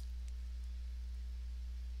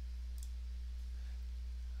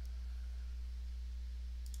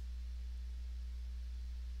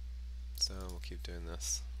 So we'll keep doing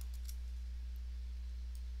this.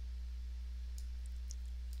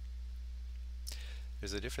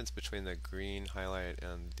 There's a difference between the green highlight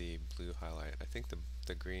and the blue highlight. I think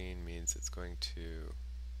the green means it's going to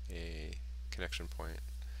a connection point,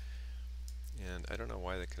 and I don't know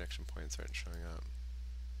why the connection points aren't showing up.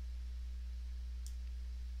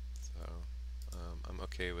 So I'm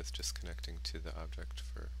okay with just connecting to the object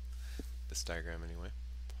for this diagram anyway.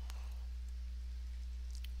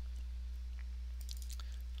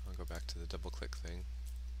 I'll go back to the double click thing.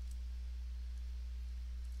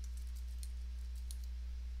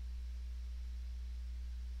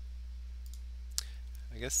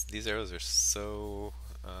 I guess these arrows are so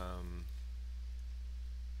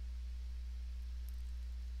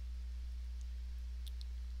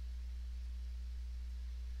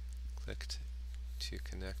clicked to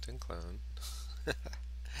connect and clone.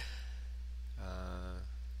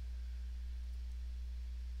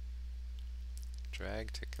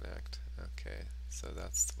 Drag to connect. Okay, so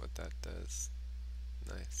that's what that does.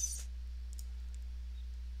 Nice.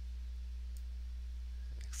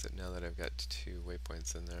 Except now that I've got 2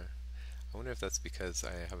 waypoints in there. I wonder if that's because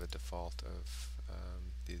I have a default of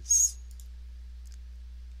these.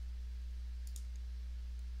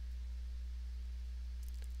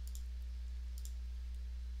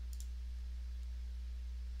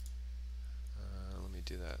 Let me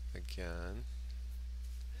do that again.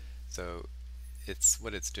 So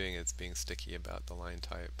what it's doing is being sticky about the line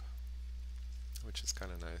type, which is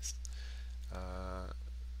kind of nice. I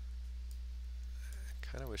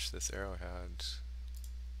kind of wish this arrow had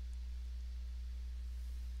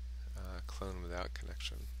clone without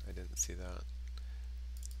connection. I didn't see that.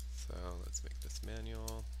 So let's make this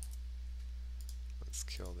manual. Let's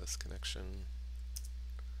kill this connection.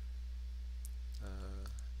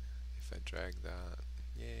 If I drag that,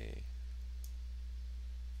 yay.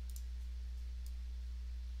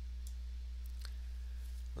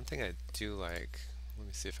 One thing I do like, let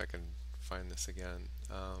me see if I can find this again.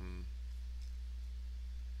 I'm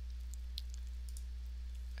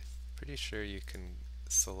pretty sure you can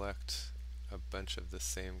select a bunch of the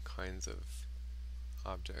same kinds of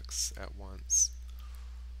objects at once.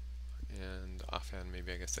 And offhand,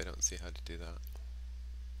 maybe I guess I don't see how to do that.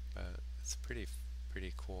 But it's pretty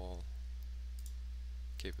cool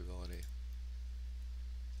capability.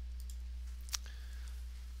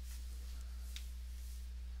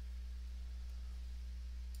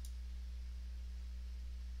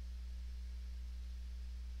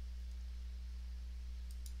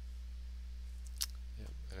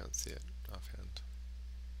 Yep, I don't see it offhand.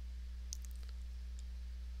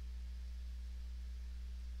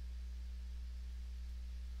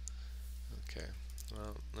 Okay,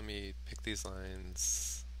 well, let me pick these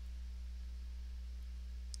lines.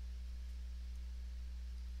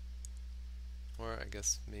 Or I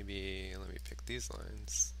guess maybe let me pick these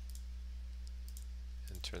lines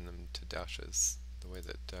and turn them to dashes the way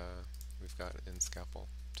that we've got in Scapple,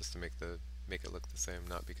 just to make it look the same,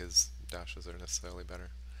 not because dashes are necessarily better.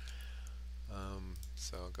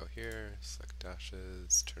 So I'll go here, select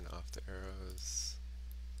dashes, turn off the arrows.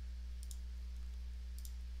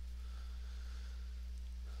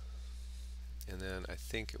 And then I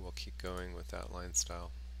think it will keep going with that line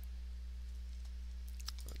style.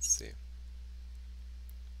 Let's see.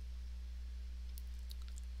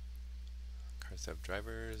 Cars have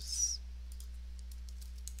drivers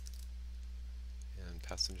and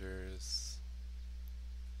passengers.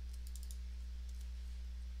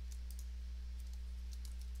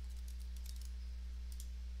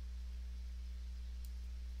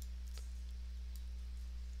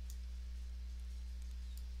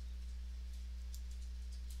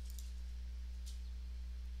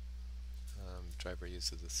 Driver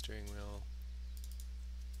uses a steering wheel.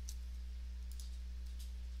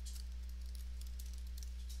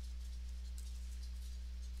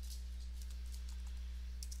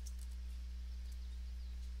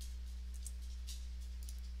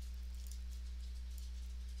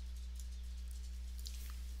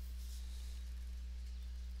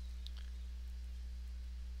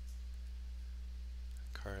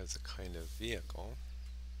 Car is a kind of vehicle.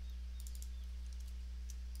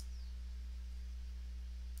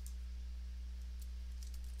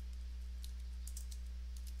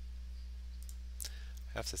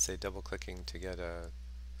 I have to say double clicking to get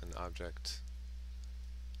an object.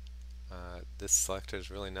 This selector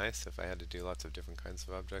is really nice if I had to do lots of different kinds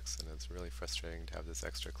of objects, and it's really frustrating to have this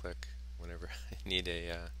extra click whenever I need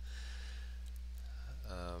a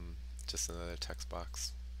just another text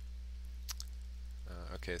box.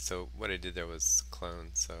 Okay, so what I did there was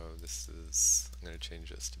clone, so I'm going to change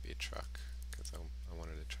this to be a truck because I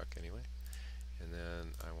wanted a truck anyway. And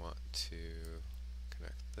then I want to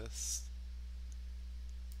connect this.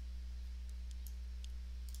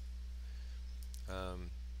 I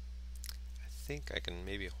think I can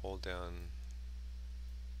maybe hold down,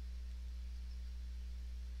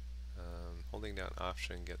 holding down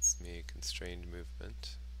Option gets me constrained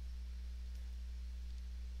movement.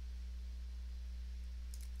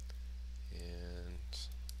 And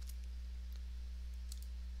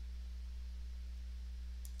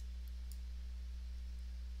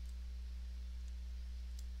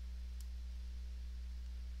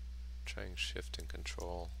trying Shift and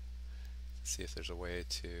Control to see if there's a way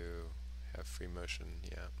to have free motion.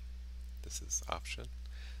 Yeah, this is Option.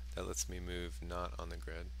 That lets me move not on the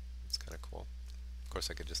grid. It's kind of cool. Of course,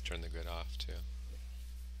 I could just turn the grid off too.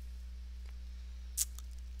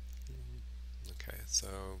 Okay, so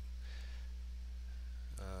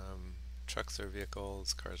trucks are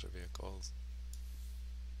vehicles, cars are vehicles,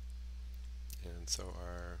 and so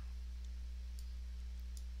are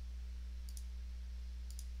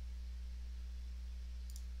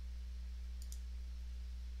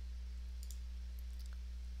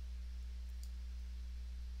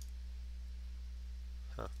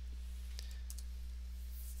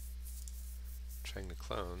trying to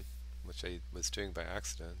clone, which I was doing by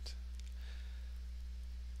accident.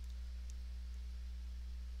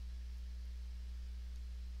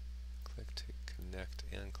 Click to connect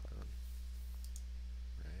and clone.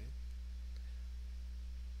 Right?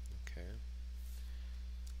 Okay.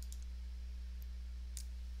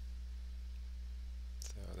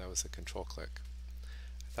 So that was a control click.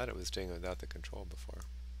 I thought it was doing it without the control before.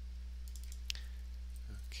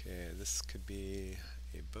 Okay, this could be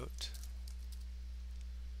a boat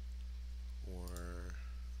or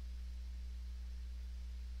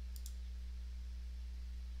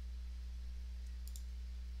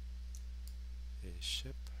a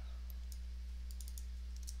ship.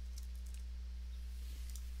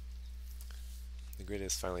 The grid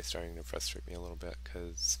is finally starting to frustrate me a little bit,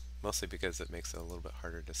 mostly because it makes it a little bit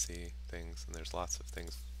harder to see things, and there's lots of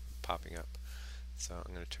things popping up. So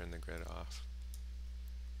I'm going to turn the grid off.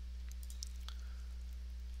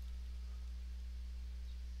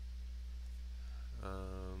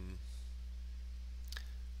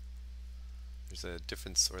 There's a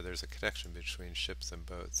difference, or there's a connection between ships and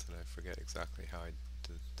boats, and I forget exactly how I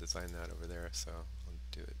designed that over there, so I'll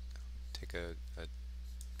do it. Take a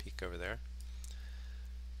peek over there.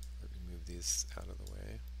 Let me move these out of the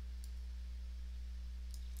way.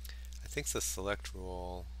 I think the select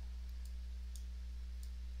rule,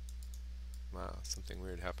 wow, something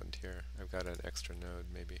weird happened here. I've got an extra node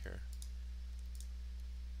maybe here.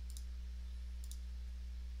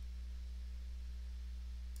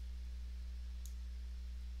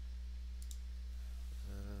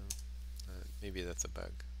 Maybe that's a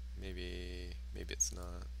bug. Maybe it's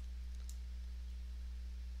not.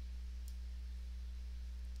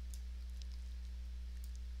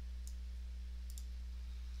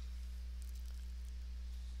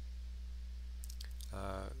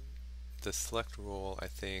 The select rule, I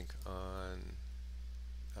think, on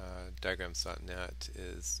diagrams.net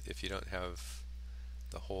is if you don't have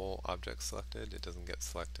the whole object selected, it doesn't get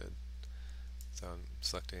selected. So I'm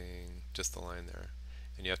selecting just the line there.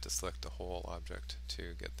 And you have to select the whole object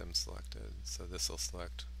to get them selected. So this will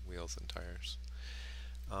select wheels and tires.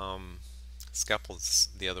 Scapple's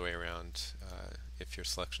the other way around. If your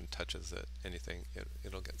selection touches anything,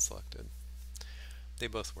 it'll get selected. They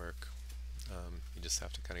both work. You just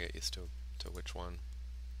have to kind of get used to which one.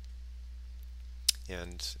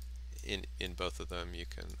 And in both of them, you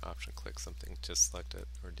can option click something to select it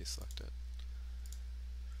or deselect it.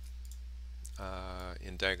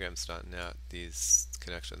 In diagrams.net, these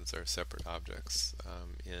connections are separate objects.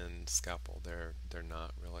 In Scapple, they're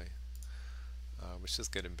not really, which is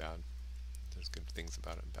good and bad. There's good things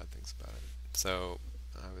about it and bad things about it. So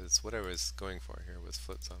what I was going for here was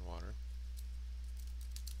floats on water.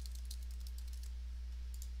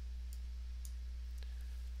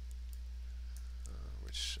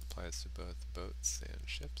 Which applies to both boats and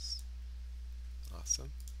ships.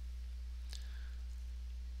 Awesome.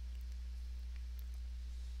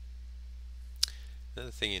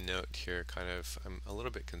 Another thing you note here, I'm a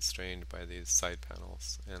little bit constrained by these side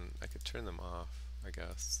panels, and I could turn them off, I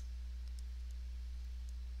guess.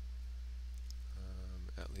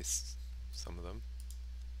 at least some of them.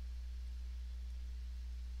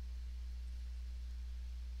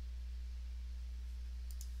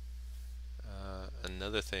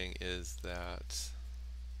 Another thing is that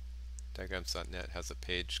diagrams.net has a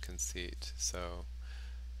page conceit, so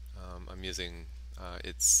I'm using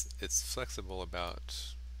it's flexible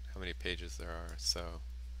about how many pages there are. So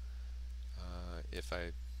if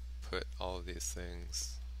I put all of these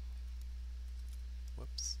things,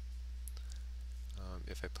 whoops,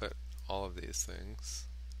 if I put all of these things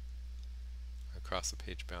across a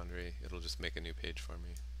page boundary, it'll just make a new page for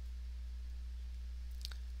me,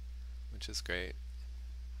 which is great.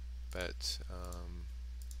 But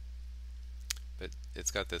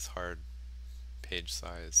it's got this hard page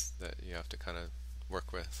size that you have to kind of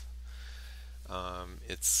work with.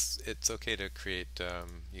 It's okay to create.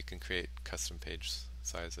 You can create custom page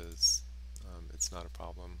sizes. It's not a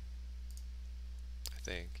problem. I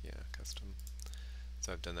think, yeah, custom.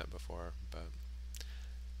 So I've done that before, but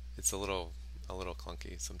it's a little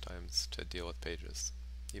clunky sometimes to deal with pages.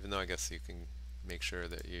 Even though I guess you can make sure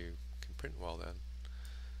that you can print well then.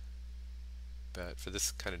 But for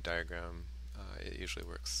this kind of diagram, it usually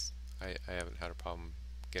works. I haven't had a problem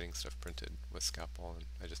getting stuff printed with Scapple, and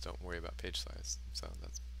I just don't worry about page size, so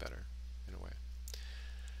that's better in a way.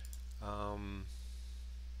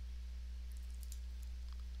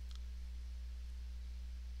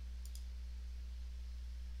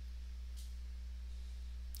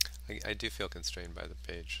 I do feel constrained by the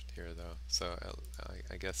page here though, so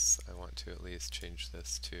I guess I want to at least change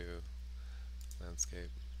this to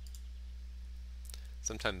landscape.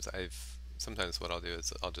 Sometimes what I'll do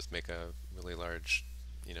is I'll just make a really large,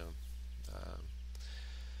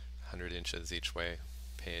 100 inches each way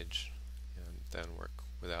page, and then work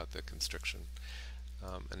without the constriction.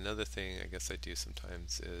 Another thing I guess I do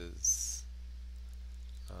sometimes is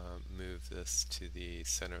move this to the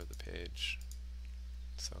center of the page,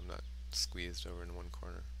 so I'm not squeezed over in one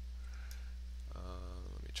corner.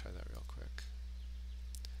 Let me try that real quick.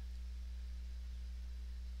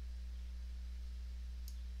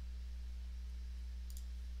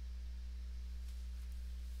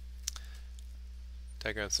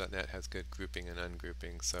 Diagrams.net has good grouping and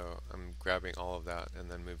ungrouping, so I'm grabbing all of that and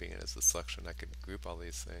then moving it as a selection. I could group all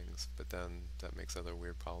these things, but then that makes other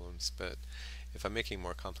weird problems. But if I'm making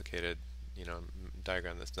more complicated,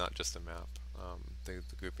 diagram that's not just a map, the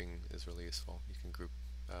grouping is really useful. You can group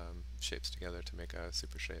shapes together to make a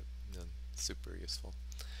super shape, and super useful.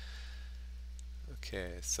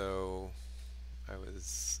 Okay, so I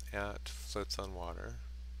was at floats on water.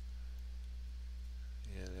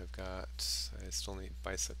 And I still need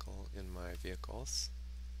bicycle in my vehicles.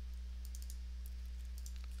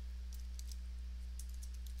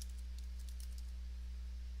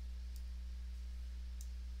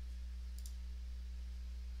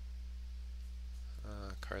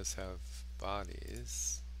 Cars have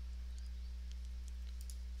bodies.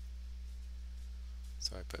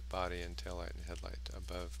 So I put body and taillight and headlight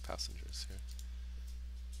above passengers here.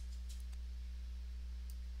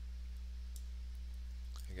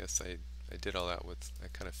 I guess I did all that with, I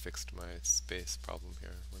kind of fixed my space problem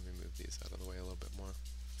here. Let me move these out of the way a little bit more.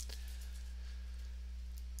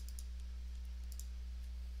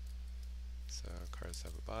 So cars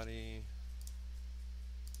have a body.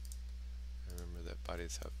 Remember that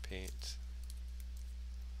bodies have paint.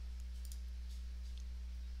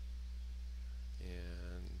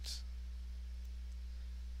 And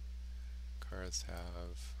cars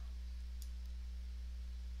have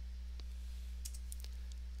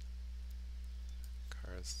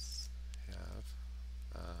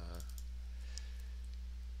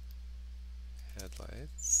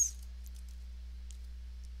headlights.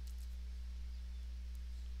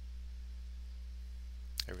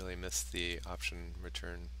 I really missed the option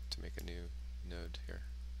return to make a new node here.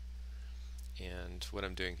 And what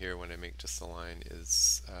I'm doing here when I make just the line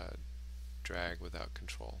is drag without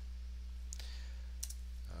control.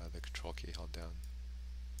 The control key held down.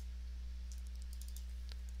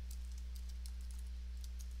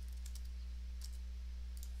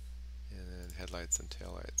 And then headlights and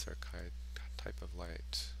taillights are type of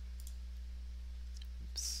light.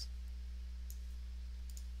 Oops.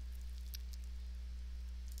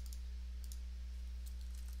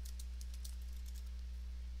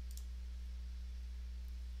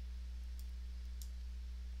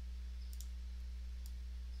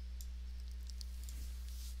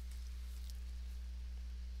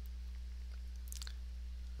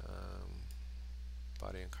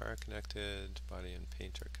 Body and car are connected, body and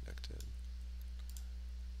paint are connected.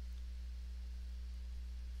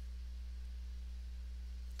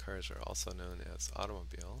 Cars are also known as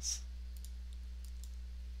automobiles.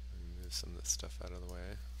 move some of this stuff out of the way.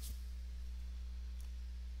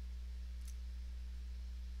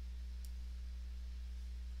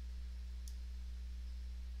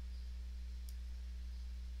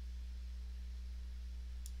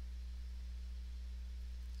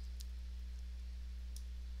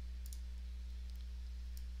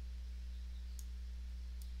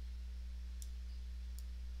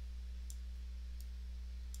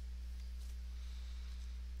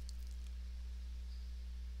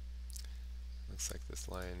 Looks like this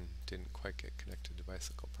line didn't quite get connected to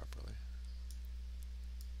bicycle properly.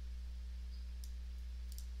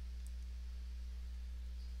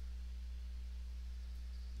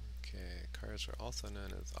 Okay, cars are also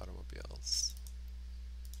known as automobiles.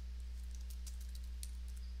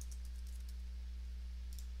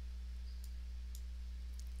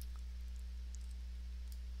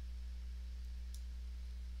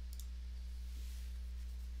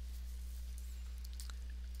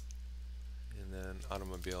 And then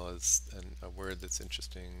automobile is a word that's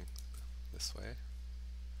interesting this way.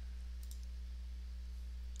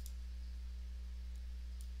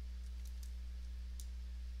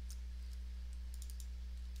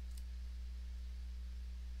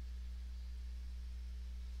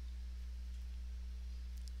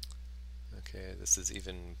 Okay, this is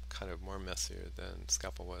even kind of more messier than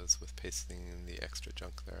Scapple was with pasting in the extra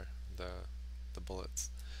junk there, the bullets.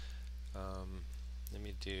 Let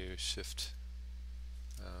me do shift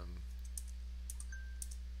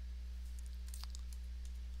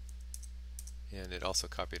and it also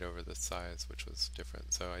copied over the size, which was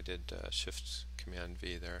different. So I did shift command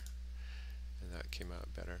V there, and that came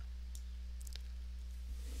out better.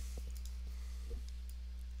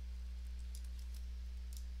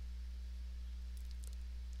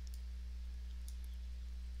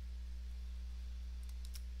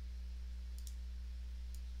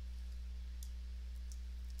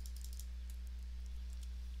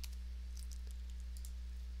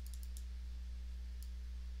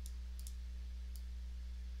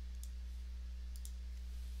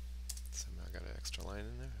 Somehow got an extra line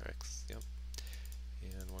in there. X, yep.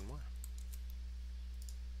 And one more.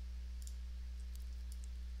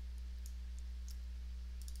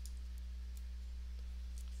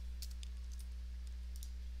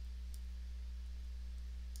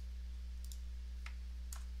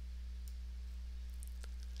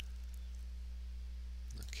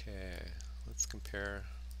 Okay, let's compare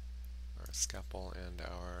our Scapple and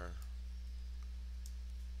our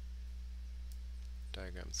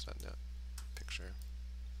diagrams.net picture.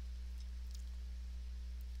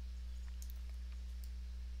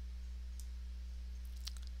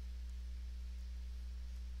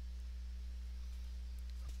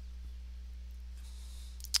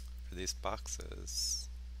 For these boxes,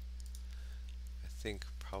 I think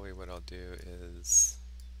probably what I'll do is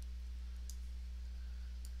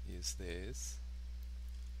use these.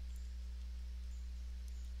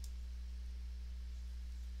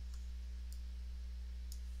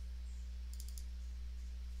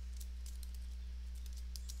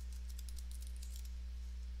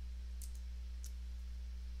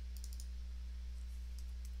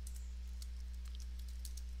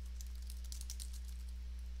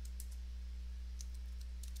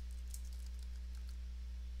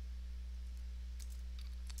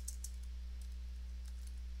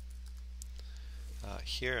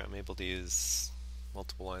 Here I'm able to use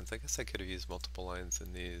multiple lines. I guess I could have used multiple lines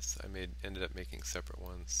in these. Ended up making separate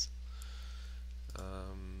ones.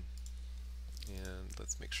 And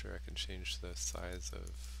let's make sure I can change the size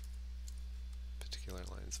of particular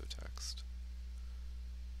lines of text.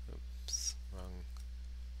 Oops,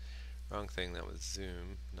 wrong thing. That was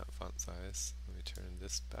zoom, not font size. Let me turn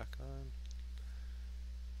this back on.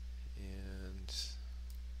 And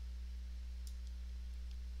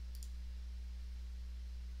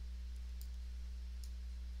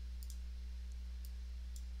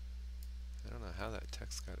I don't know how that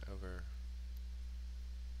text got over.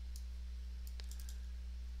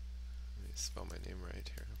 Let me spell my name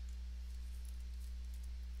right here.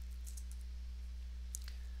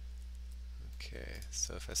 Okay,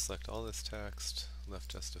 so if I select all this text, left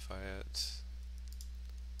justify it,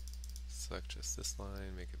 select just this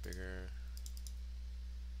line, make it bigger,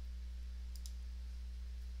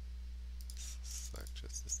 select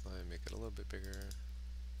just this line, make it a little bit bigger.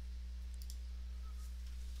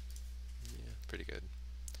 Yeah, pretty good.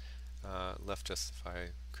 Left justify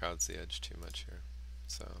crowds the edge too much here,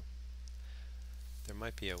 so there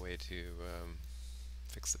might be a way to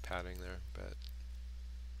fix the padding there, but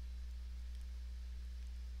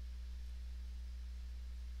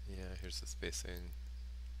yeah, here's the spacing.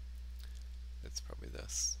 It's probably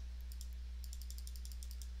this.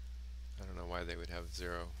 why they would have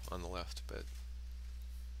 0 on the left, but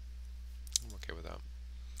I'm okay with that,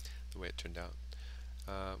 the way it turned out.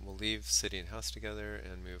 We'll leave city and house together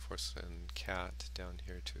and move horse and cat down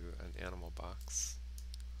here to an animal box.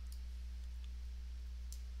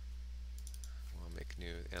 We'll make a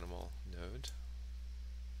new animal node.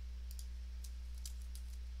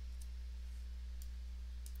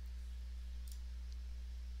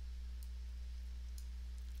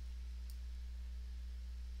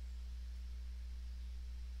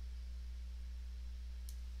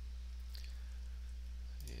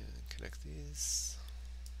 And connect these.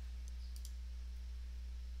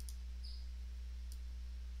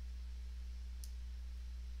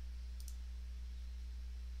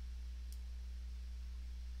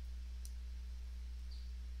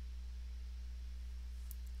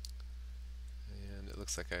 It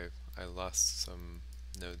looks like I lost some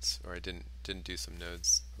nodes, or I didn't do some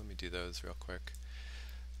nodes. Let me do those real quick.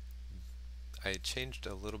 I changed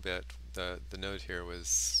a little bit. The node here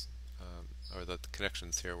was, or the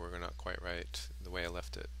connections here were not quite right. The way I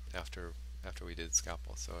left it after we did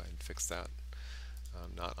Scapple, so I'd fix that.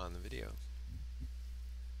 Not on the video.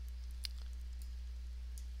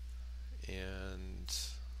 And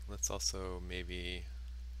let's also maybe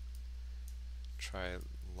try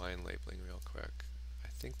line labeling real quick.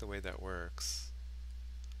 I think the way that works,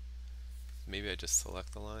 maybe I just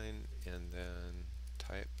select the line and then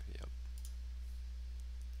type. Yep.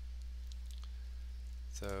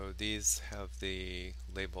 So these have the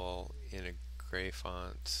label in a gray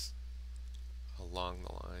font along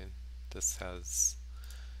the line. This has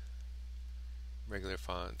regular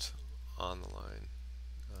font on the line.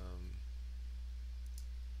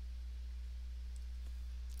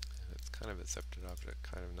 And it's kind of a separate object,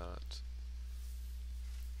 kind of not.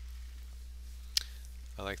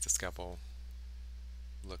 I like the Scapple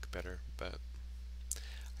look better, but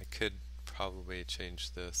I could probably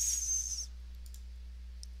change this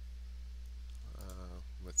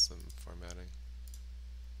with some formatting.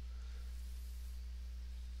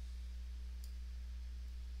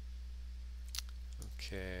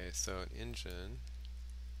 Okay, so an engine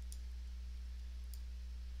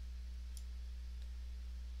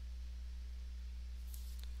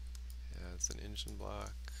has an engine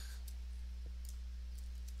block.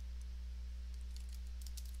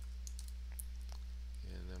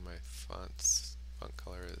 And then my font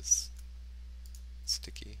color is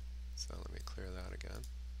sticky, so let me clear that again.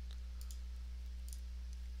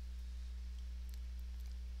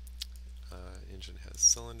 Engine has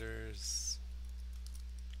cylinders.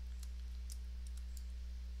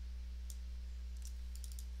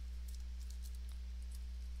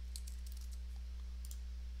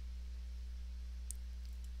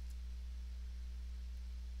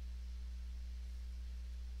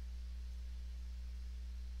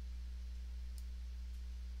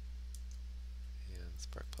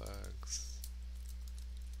 Spark plugs.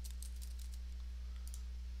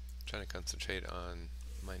 I'm trying to concentrate on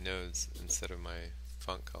my nodes instead of my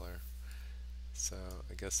font color. So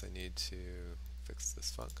I guess I need to fix this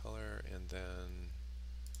font color, and then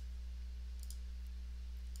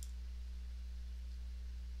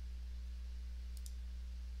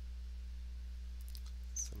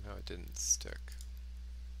somehow it didn't stick.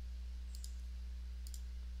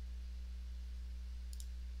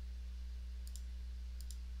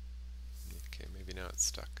 Okay, maybe now it's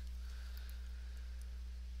stuck.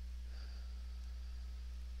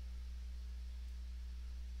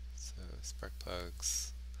 So spark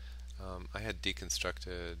plugs. I had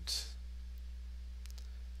deconstructed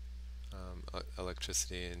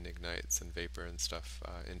electricity and ignites and vapor and stuff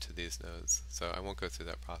into these nodes. So I won't go through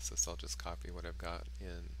that process. I'll just copy what I've got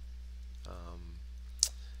in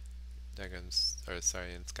diagrams, or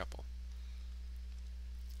sorry, in Scapple.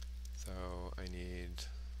 So I need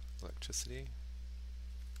electricity.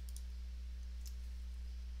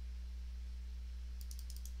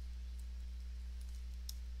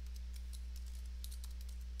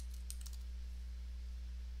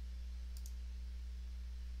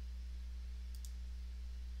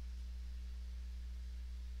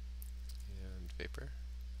 And vapor.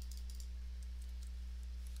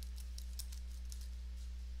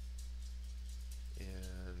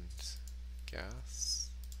 And gas.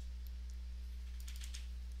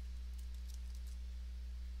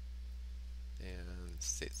 And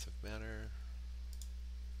states of matter.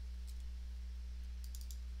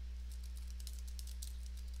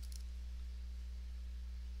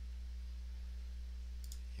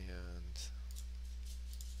 And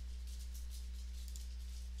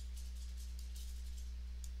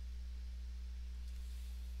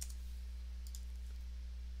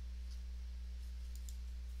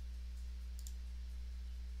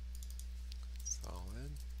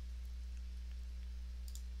solid,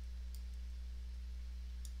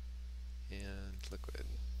 and liquid.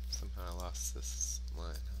 Somehow I lost this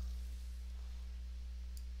line.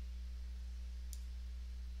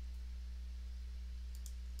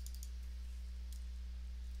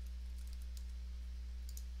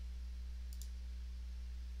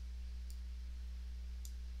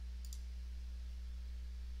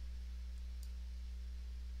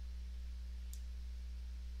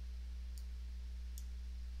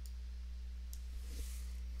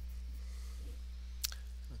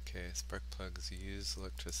 Okay, spark plugs use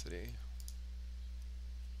electricity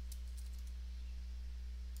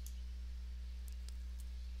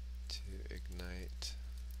to ignite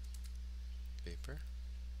vapor.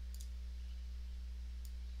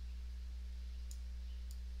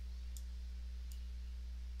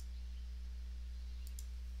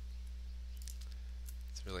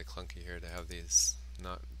 It's really clunky here to have these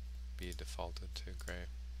not be defaulted to gray,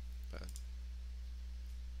 but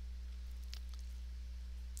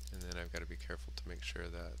and then I've got to be careful to make sure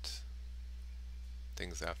that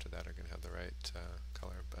things after that are going to have the right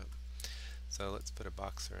color. But so let's put a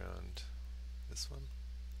box around this one.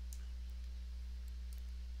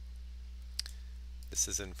 This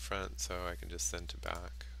is in front, so I can just send to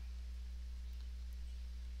back.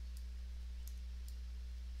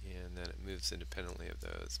 And then it moves independently of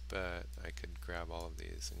those, but I could grab all of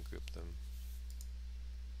these and group them.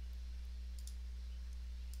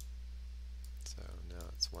 So now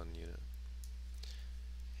it's one unit.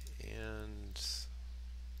 And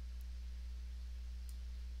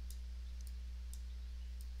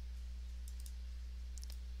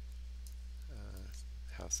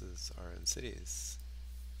houses are in cities.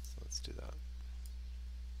 So let's do that.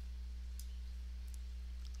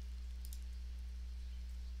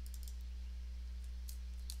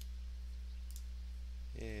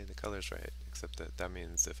 Yay, the color's right, except that that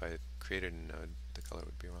means if I created a node, the color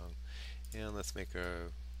would be wrong. And let's make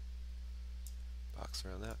a box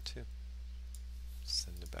around that too.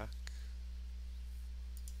 Send it back.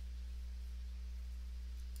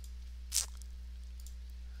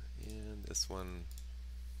 And this one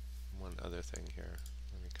other thing here.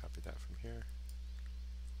 Let me copy that from here.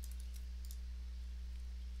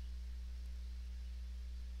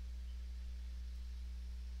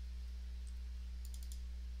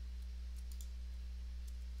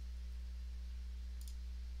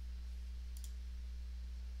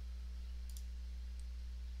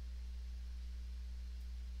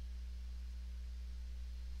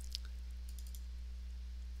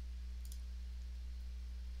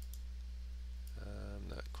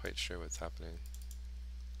 Quite sure what's happening.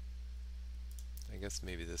 I guess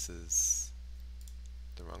maybe this is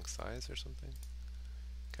the wrong size or something.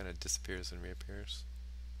 Kind of disappears and reappears.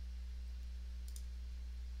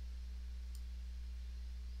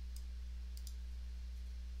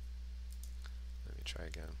 Let me try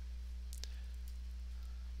again.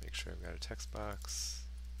 Make sure I've got a text box.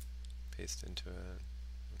 Paste into it.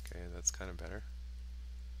 Okay, that's kind of better.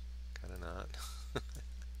 Kind of not.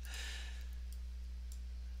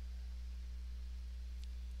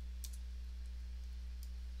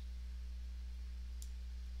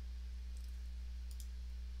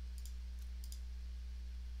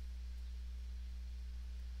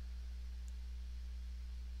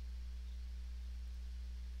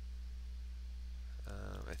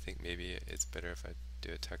 I think maybe it's better if I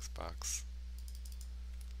do a text box.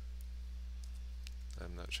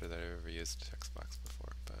 I'm not sure that I've ever used a text box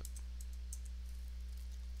before, but it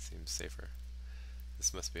seems safer.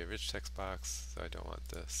 This must be a rich text box, so I don't want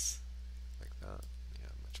this like that. Yeah,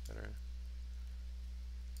 much better.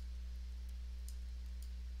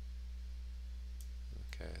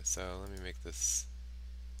 Okay, so let me make this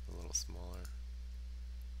a little smaller.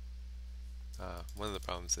 One of the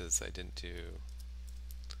problems is I didn't do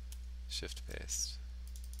shift paste.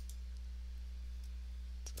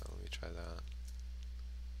 So let me try that.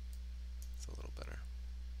 It's a little better.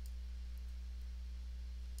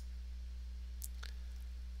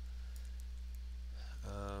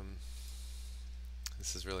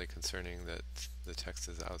 This is really concerning that the text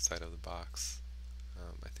is outside of the box.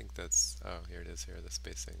 I think that's, oh, here it is here, the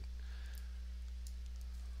spacing.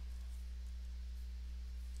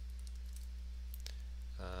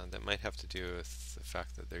 That might have to do with the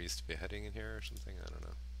fact that there used to be a heading in here or something, I don't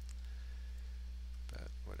know. But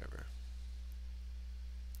whatever.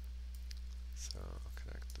 So I'll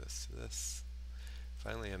connect this to this.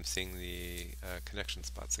 Finally I'm seeing the connection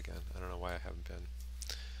spots again. I don't know why I haven't been.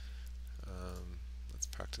 Let's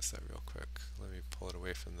practice that real quick. Let me pull it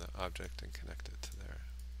away from the object and connect it to there.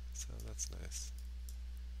 So that's nice.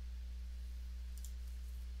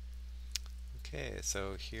 Okay,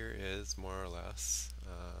 so here is more or less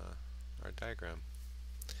our diagram.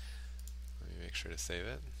 Let me make sure to save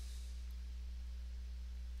it.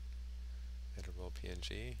 Editable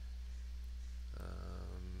PNG,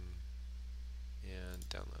 and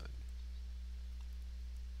download.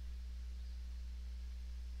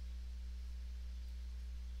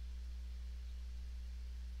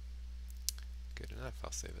 Good enough,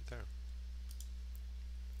 I'll save it there.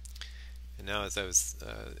 And now, as I was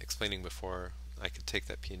explaining before, I could take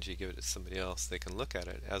that PNG, give it to somebody else. They can look at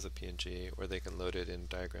it as a PNG, or they can load it in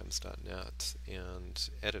diagrams.net and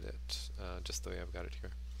edit it just the way I've got it here.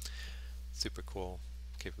 Super cool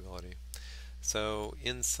capability. So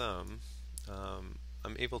in sum,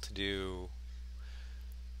 I'm able to do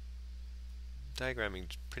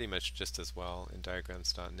diagramming pretty much just as well in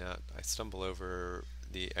diagrams.net. I stumble over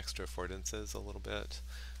the extra affordances a little bit.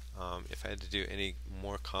 If I had to do any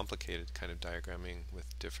more complicated kind of diagramming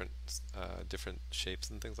with different shapes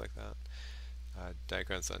and things like that,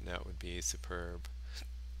 diagrams.net would be superb.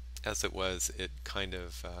 As it was, it kind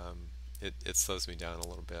of it slows me down a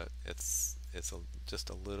little bit. It's just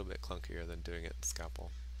a little bit clunkier than doing it in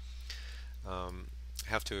Scapple.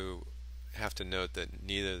 Have to note that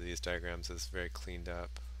neither of these diagrams is very cleaned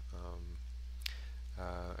up.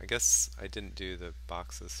 I guess I didn't do the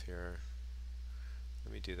boxes here.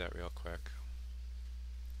 Let me do that real quick.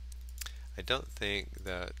 I don't think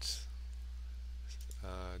that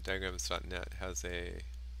diagrams.net has a...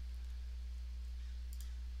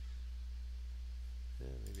 Yeah,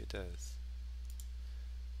 maybe it does.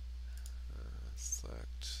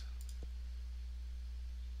 Select...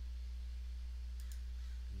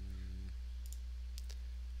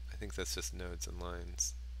 I think that's just nodes and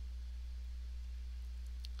lines.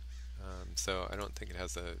 So I don't think it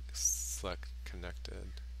has a select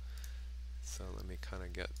connected. So let me kind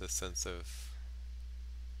of get the sense of...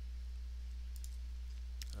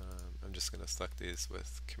 I'm just going to select these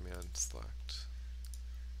with command select.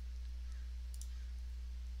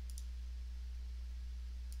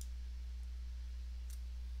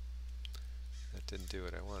 That didn't do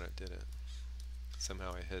what I wanted, did it?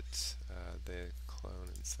 Somehow I hit the clone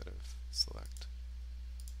instead of select.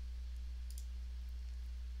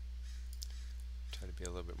 Try to be a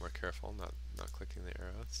little bit more careful, not clicking the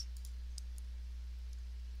arrows.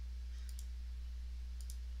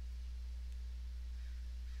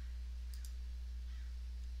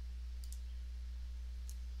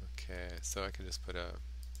 Okay, so I can just put a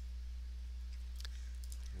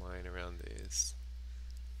line around these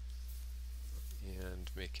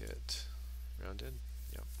and make it rounded.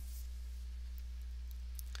 Yep.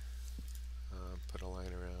 Put a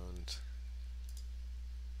line around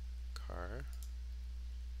car.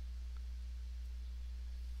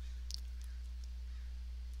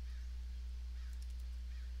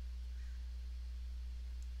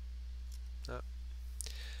 Oh,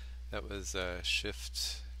 that was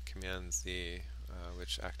Shift Command Z,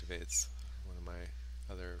 which activates one of my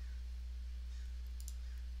other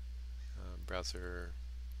browser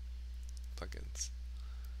plugins.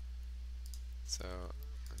 So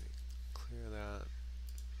let me clear that.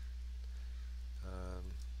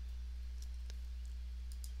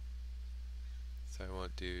 So I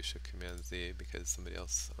won't do Shift Command Z because somebody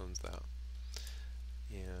else owns that.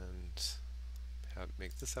 And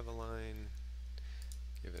make this have a line.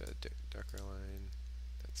 Give it a darker line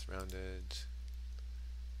that's rounded.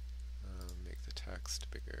 Make the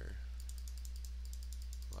text bigger,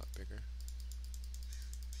 a lot bigger.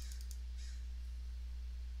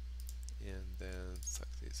 And then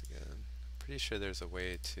select these again. I'm pretty sure there's a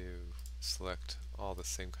way to select all the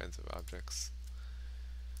same kinds of objects.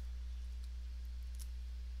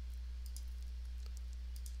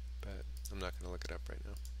 But I'm not going to look it up right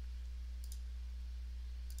now.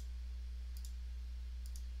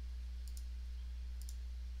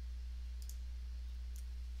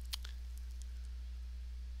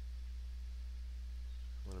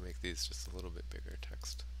 I want to make these just a little bit bigger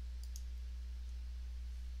text.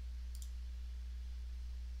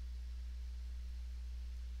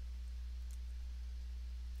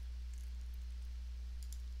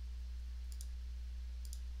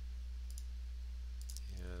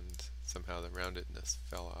 And somehow the roundedness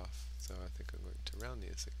fell off, so I think I'm going to round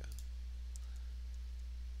these again.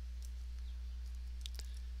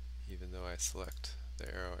 Even though I select the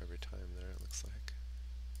arrow every time there, it looks like.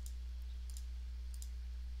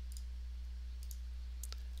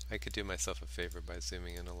 I could do myself a favor by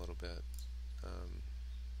zooming in a little bit.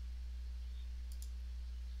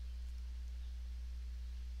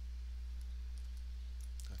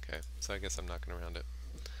 Okay, so I guess I'm not going to round it.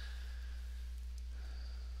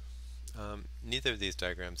 Neither of these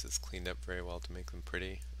diagrams is cleaned up very well to make them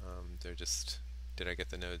pretty. They're just, did I get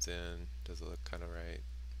the nodes in? Does it look kind of right?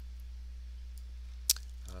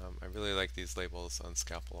 I really like these labels on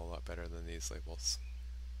Scapple a lot better than these labels,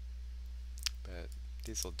 but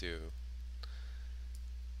these will do.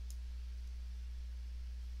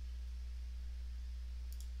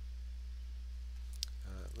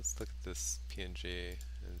 Let's look at this PNG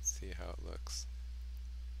and see how it looks.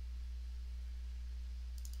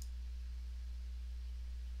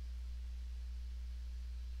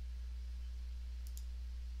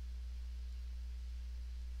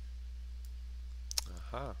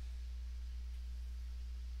 Aha.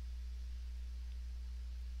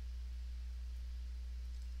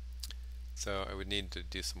 So I would need to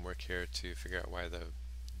do some work here to figure out why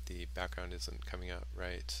the background isn't coming out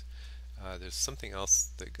right. There's something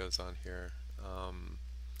else that goes on here.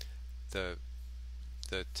 The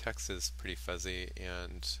text is pretty fuzzy,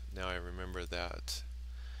 and now I remember that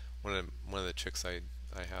one of the tricks I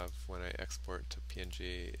have when I export to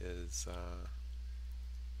PNG is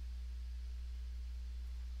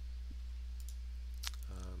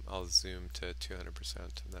I'll zoom to 200%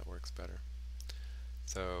 and that works better.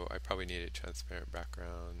 So I probably need a transparent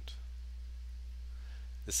background.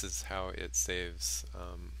 This is how it saves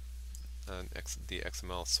the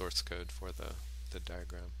XML source code for the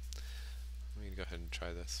diagram. Let me go ahead and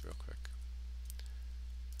try this real quick.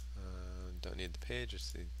 Don't need the page,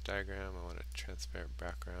 just the diagram. I want a transparent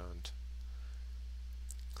background.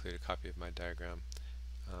 Include a copy of my diagram.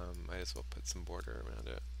 Might as well put some border around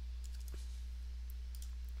it.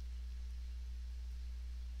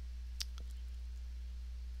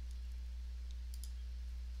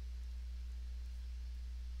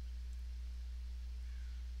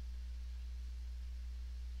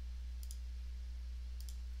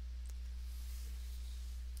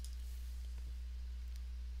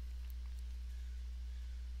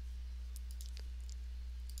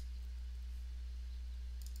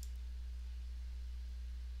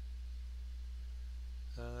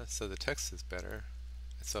 So the text is better.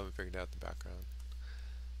 I still haven't figured out the background.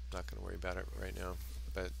 I'm not going to worry about it right now,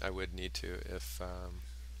 but I would need to if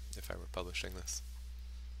I were publishing this.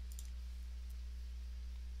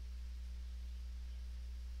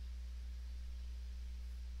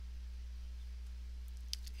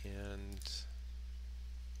 And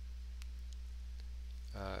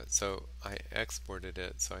so I exported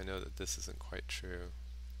it, so I know that this isn't quite true.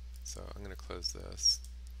 So I'm going to close this.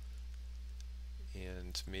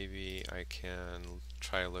 And maybe I can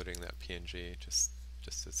try loading that PNG just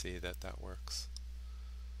to see that that works.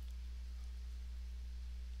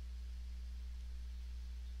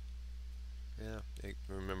 Yeah, it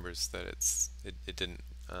remembers that it didn't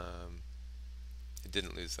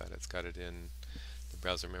lose that. It's got it in the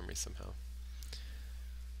browser memory somehow.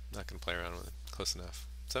 I'm not going to play around with it close enough.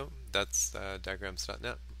 So that's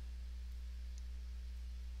diagrams.net.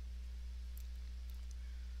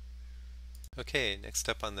 Okay, next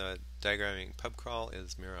up on the diagramming pub crawl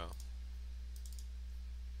is Miro.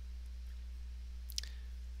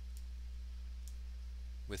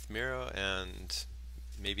 With Miro and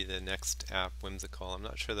maybe the next app, Whimsical, I'm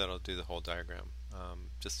not sure that I'll do the whole diagram,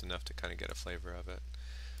 just enough to kind of get a flavor of it.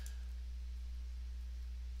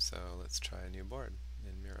 So let's try a new board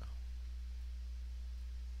in Miro.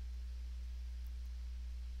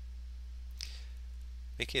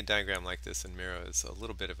 Making a diagram like this in Miro is a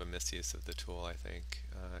little bit of a misuse of the tool, I think.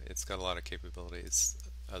 It's got a lot of capabilities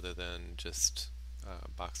other than just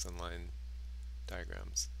box and line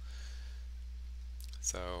diagrams.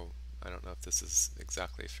 So I don't know if this is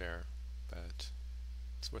exactly fair, but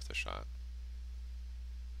it's worth a shot.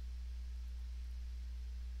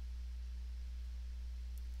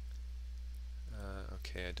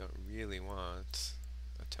 Okay, I don't really want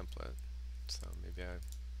a template, so maybe I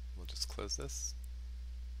will just close this.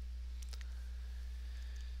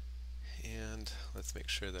 And let's make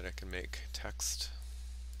sure that I can make text.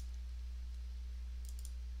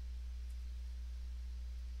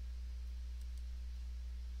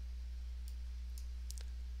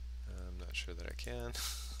 I'm not sure that I can.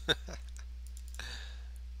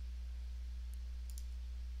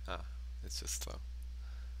 It's just slow.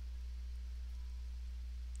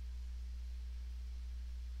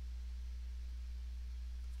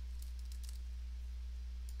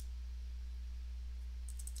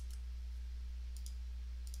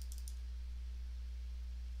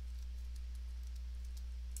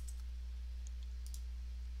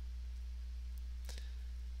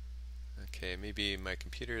 Okay, maybe my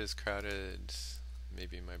computer is crowded,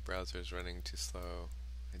 maybe my browser is running too slow.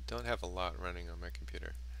 I don't have a lot running on my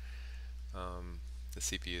computer. The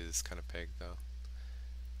CPU is kind of pegged though.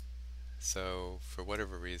 So for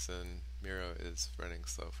whatever reason, Miro is running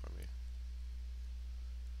slow for me.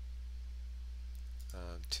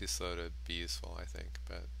 Too slow to be useful, I think,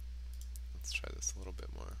 but let's try this a little bit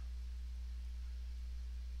more.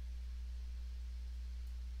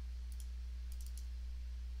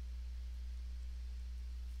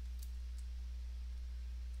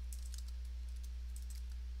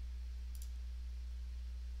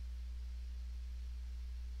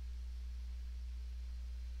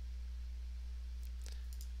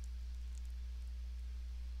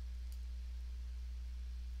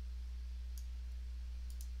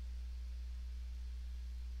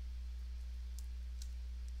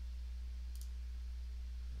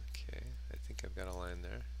 Okay, I think I've got a line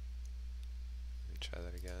there. Let me try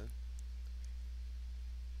that again.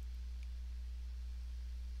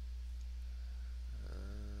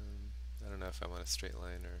 I don't know if I want a straight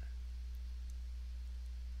line or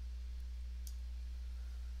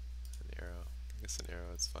an arrow. I guess an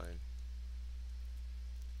arrow is fine.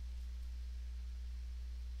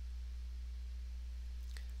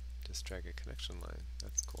 Just drag a connection line.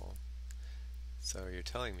 That's cool. So you're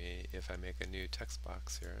telling me if I make a new text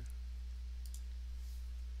box here,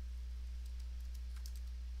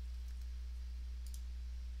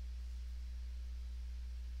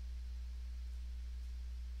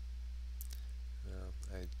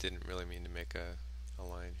 I didn't really mean to make a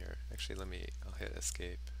line here. Actually, I'll hit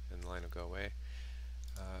escape and the line will go away.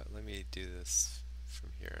 Let me do this from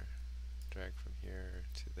here. Drag from here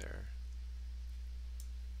to there.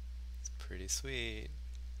 It's pretty sweet.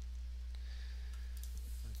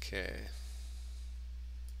 Okay.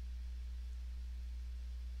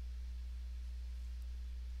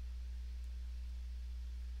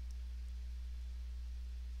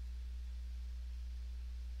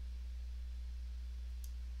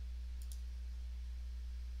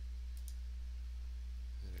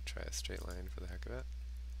 I'm going to try a straight line for the heck of it.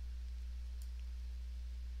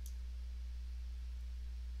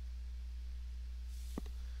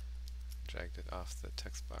 Dragged it off the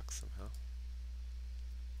text box somehow.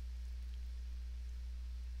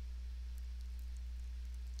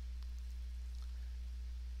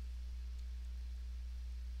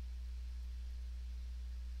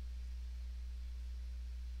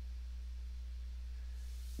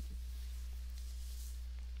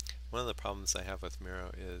 One of the problems I have with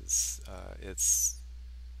Miro is its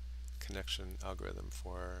connection algorithm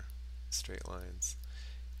for straight lines.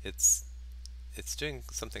 It's doing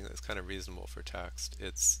something that's kind of reasonable for text.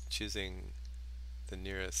 It's choosing the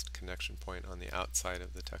nearest connection point on the outside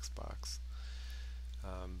of the text box.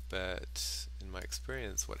 But in my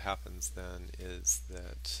experience, what happens then is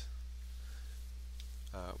that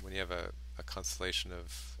when you have a constellation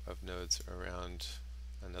of nodes around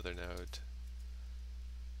another node,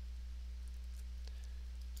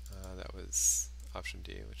 that was option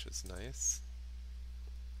D, which is nice.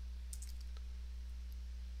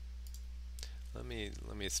 Let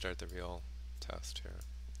me start the real test here.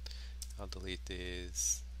 I'll delete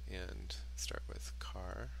these and start with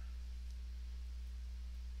car.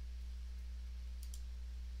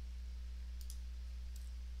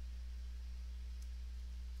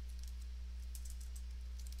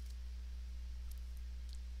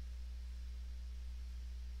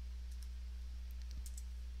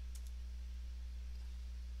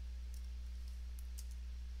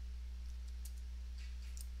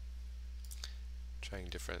 Trying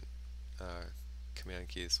different command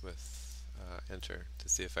keys with enter to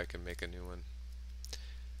see if I can make a new one.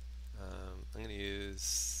 I'm going to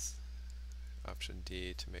use option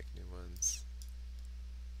D to make new ones.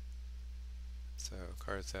 So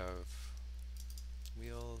cars have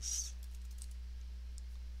wheels.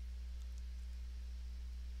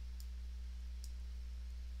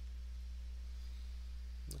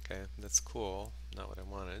 Okay, that's cool. Not what I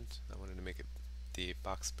wanted. I wanted to make it the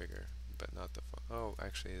box bigger, but not the oh,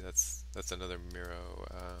 actually that's another Miro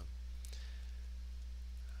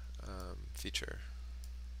feature.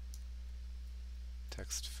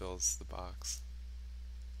 Text fills the box,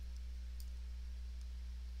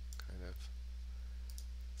 kind of.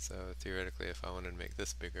 So theoretically, if I wanted to make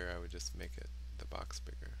this bigger, I would just make it the box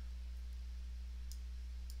bigger.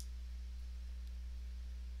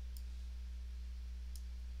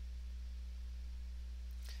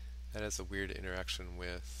 That has a weird interaction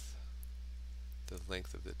with the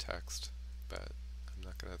length of the text, but I'm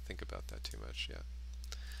not going to think about that too much yet.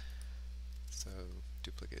 So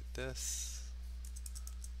duplicate this.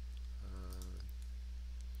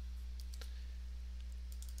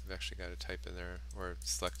 I've actually got to type in there, or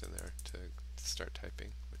select in there to start typing,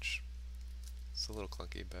 which is a little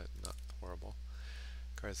clunky, but not horrible.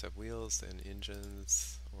 Cars have wheels and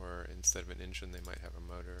engines, or instead of an engine they might have a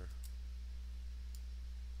motor.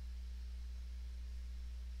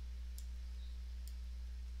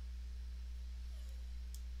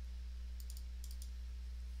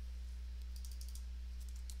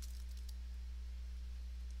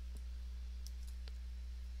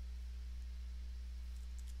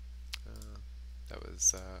 That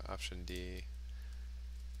was option D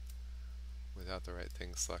without the right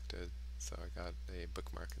thing selected, so I got a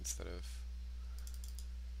bookmark instead of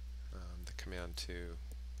the command to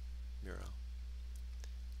Miro.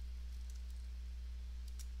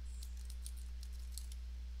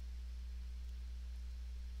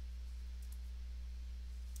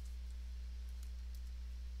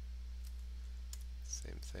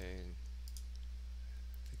 Same thing.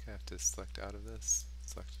 I think I have to select out of this,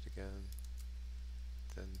 select it again,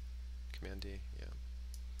 then command D, yeah.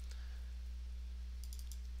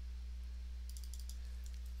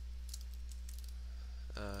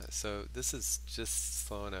 So this is just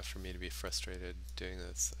slow enough for me to be frustrated doing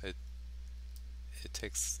this. It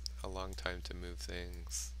takes a long time to move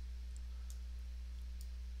things.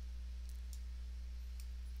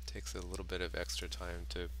 It takes a little bit of extra time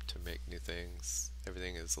to make new things.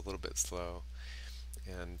 Everything is a little bit slow,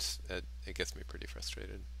 and it gets me pretty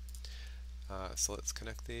frustrated. So let's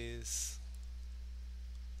connect these.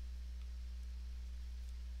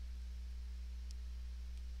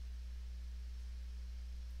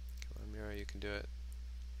 Come on, Miro, you can do it.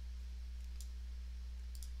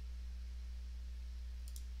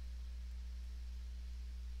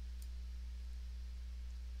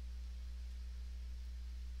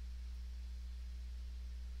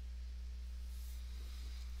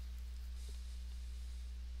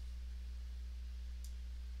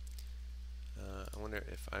 I wonder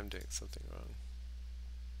if I'm doing something wrong.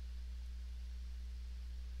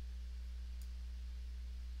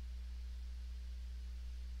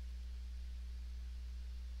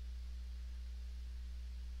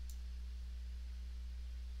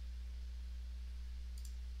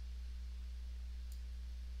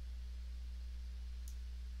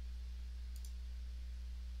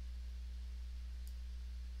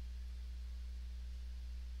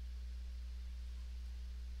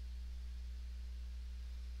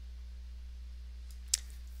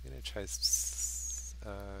 I'm going to try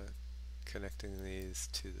connecting these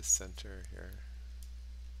to the center here.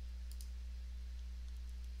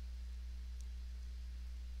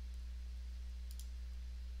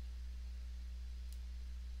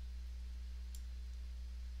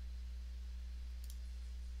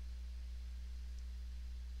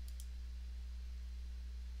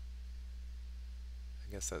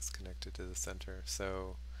 I guess that's connected to the center.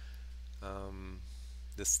 So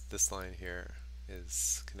this line here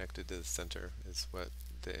is connected to the center, is what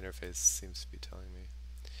the interface seems to be telling me.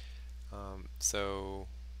 So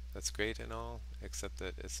that's great and all, except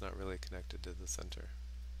that it's not really connected to the center.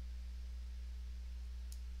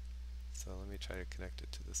 So let me try to connect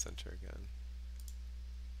it to the center again.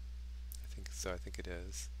 I think it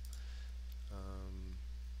is.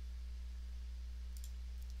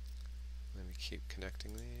 Let me keep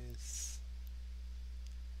connecting these.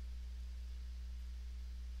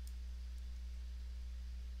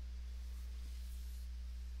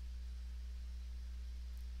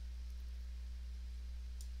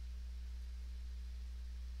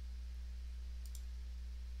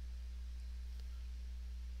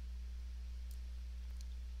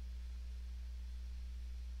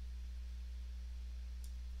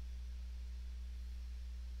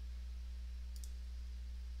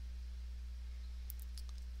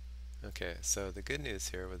 Okay, so the good news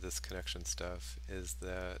here with this connection stuff is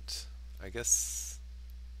that I guess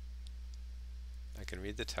I can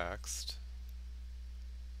read the text.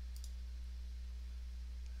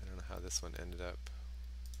 I don't know how this one ended up.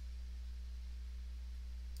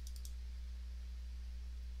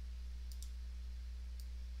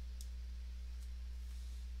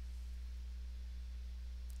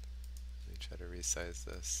 Let me try to resize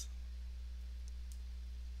this.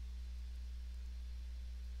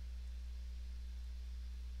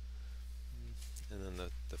 And then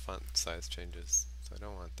the font size changes, so I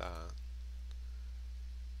don't want that.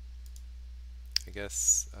 I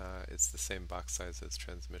guess it's the same box size as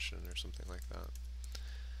transmission or something like that.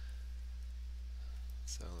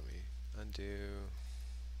 So let me undo,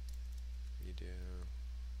 redo.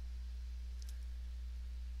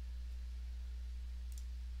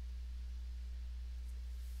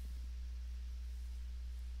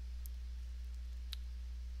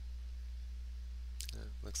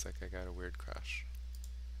 Looks like I got a weird crash.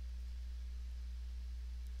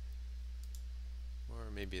 More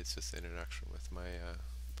maybe it's just in interaction with my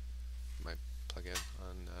my plugin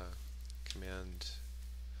on Command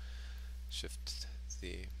Shift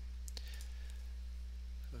Z.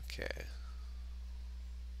 Okay.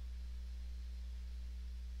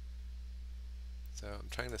 So I'm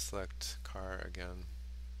trying to select car again.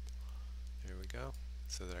 There we go,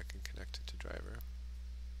 so that I can connect it to driver.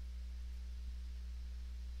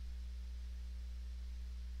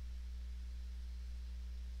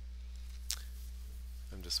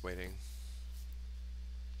 I'm just waiting.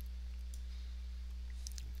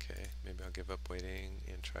 Okay, maybe I'll give up waiting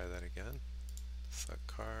and try that again. Select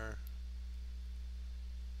car.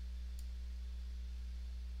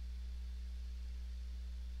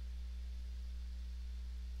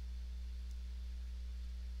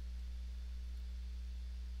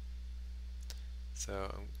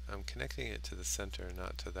 So I'm connecting it to the center,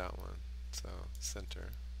 not to that one. So center.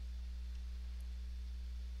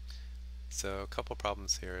 So a couple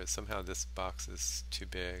problems here is somehow this box is too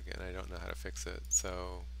big and I don't know how to fix it.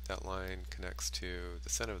 So that line connects to the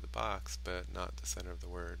center of the box but not the center of the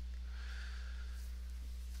word.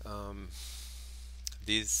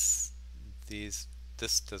 This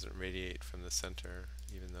doesn't radiate from the center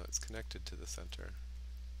even though it's connected to the center.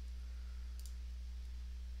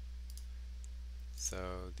 So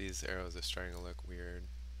these arrows are starting to look weird.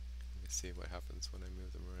 Let me see what happens when I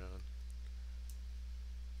move them around.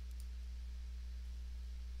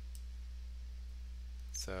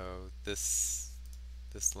 So this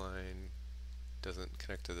line doesn't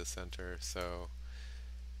connect to the center, so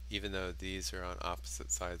even though these are on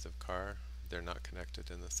opposite sides of car, they're not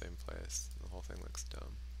connected in the same place. The whole thing looks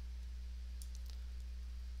dumb.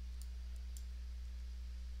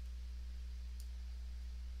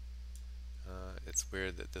 It's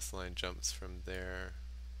weird that this line jumps from there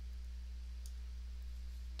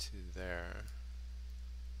to there.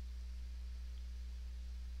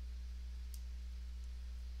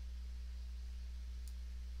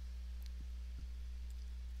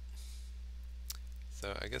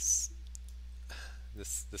 So I guess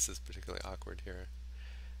this is particularly awkward here.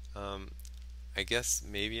 I guess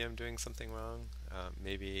maybe I'm doing something wrong.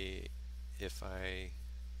 Maybe if I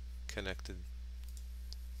connected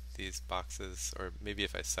these boxes, or maybe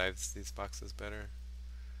if I sized these boxes better.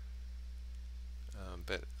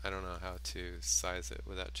 But I don't know how to size it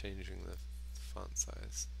without changing the font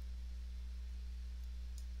size.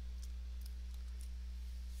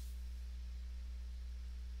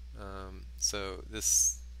 So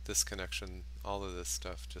this connection, all of this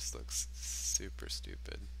stuff just looks super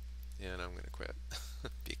stupid, and I'm going to quit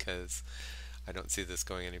because I don't see this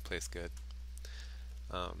going anyplace good.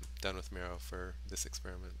 Done with Miro for this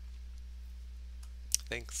experiment.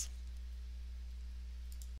 Thanks.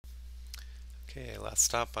 Okay, last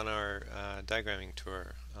stop on our diagramming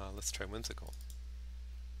tour. Let's try Whimsical.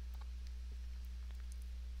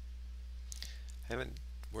 I haven't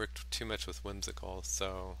worked too much with Whimsical,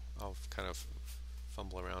 so I'll kind of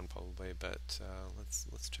fumble around probably, but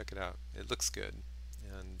let's check it out. It looks good,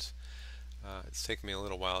 and it's taken me a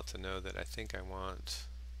little while to know that I think I want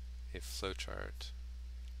a flowchart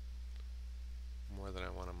more than I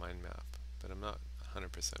want a mind map, but I'm not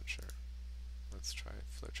 100% sure. Let's try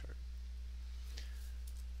flowchart.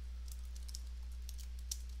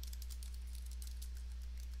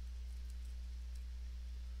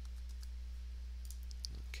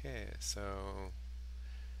 Okay, so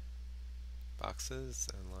boxes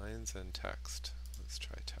and lines and text. Let's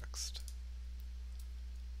try text.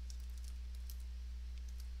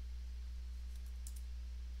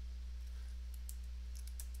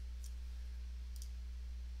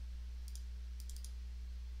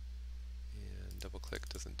 And double click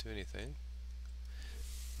doesn't do anything.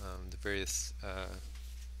 The various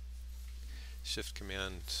shift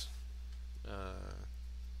command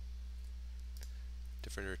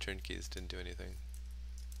different return keys didn't do anything.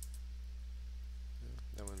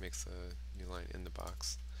 That one makes a new line in the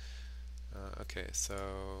box. Okay,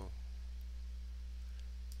 so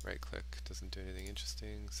right click doesn't do anything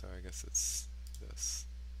interesting, so I guess it's this.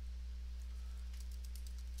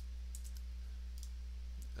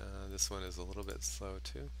 This one is a little bit slow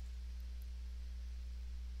too.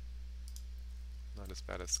 Not as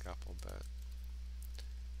bad as Scapple, but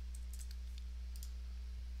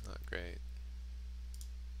not great.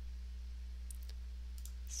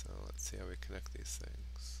 So let's see how we connect these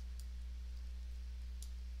things.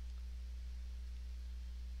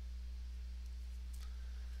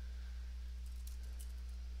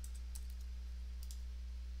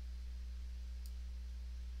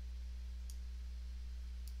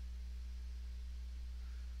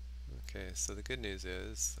 Okay, so the good news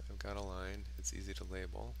is I've got a line, it's easy to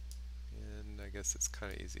label. and I guess it's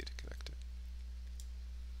kind of easy to connect it.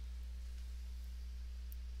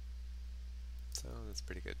 So that's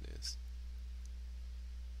pretty good news.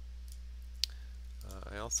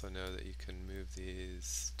 I also know that you can move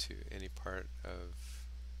these to any part of,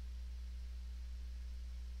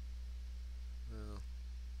 well,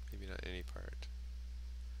 maybe not any part,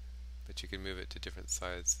 but you can move it to different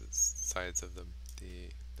sides of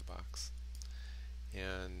the box.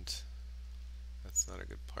 And that's not a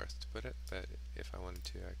good place to put it, but if I wanted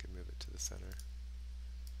to, I could move it to the center.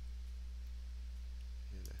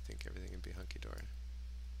 And I think everything would be hunky-dory.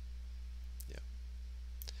 Yeah.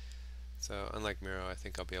 So unlike Miro, I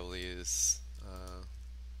think I'll be able to use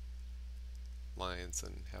lines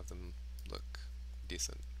and have them look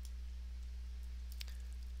decent.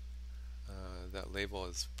 That label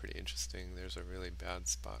is pretty interesting. There's a really bad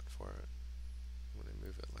spot for it when I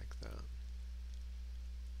move it like that.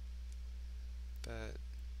 But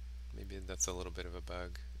maybe that's a little bit of a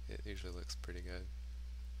bug. It usually looks pretty good.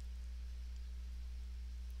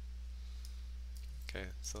 Okay,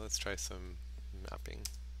 so let's try some mapping.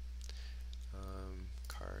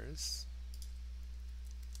 Cars.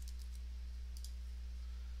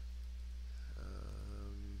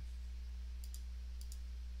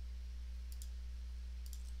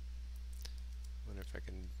 Wonder if I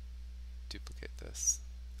can duplicate this.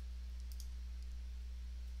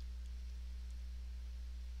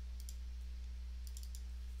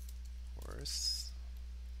 Horse.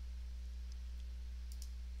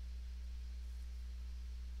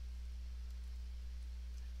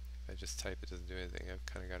 If I just type, it doesn't do anything. I've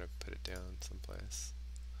kind of got to put it down someplace.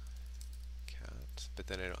 Cat. But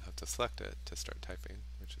then I don't have to select it to start typing,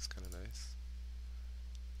 which is kind of nice.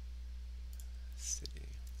 City.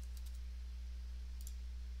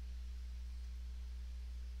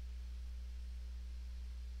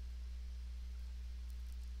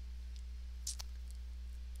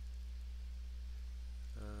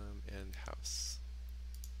 And house.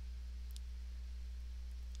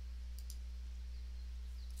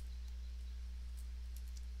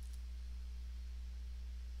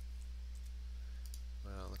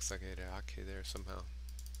 Well, looks like I had a hotkey there somehow.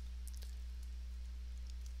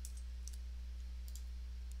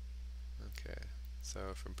 Okay,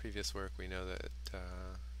 so from previous work we know that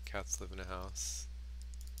cats live in a house.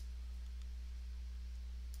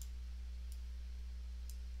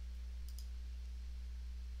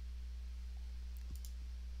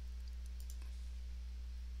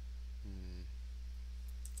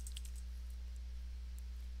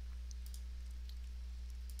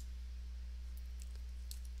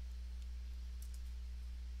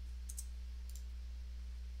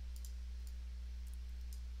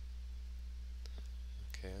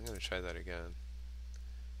 Okay, I'm going to try that again.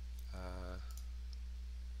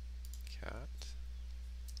 Cat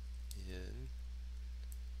in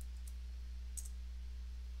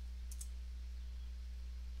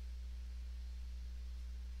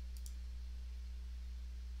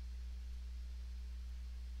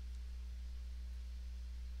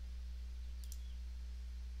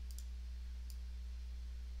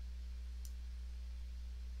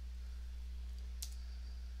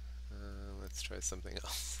let's try something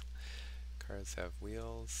else. Cars have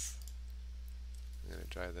wheels. I'm going to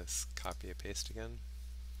try this copy and paste again.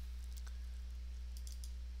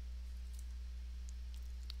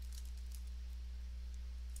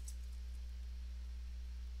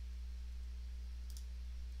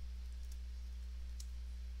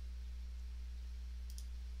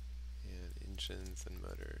 And engines and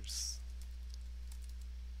motors.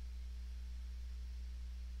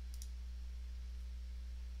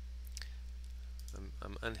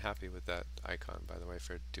 I'm unhappy with that icon, by the way,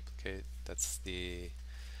 for duplicate. That's the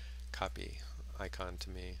copy icon to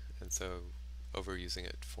me, and so overusing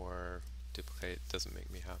it for duplicate doesn't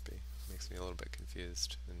make me happy. It makes me a little bit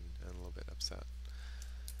confused and a little bit upset.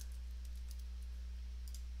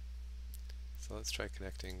 So let's try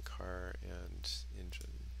connecting car and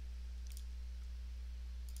engine.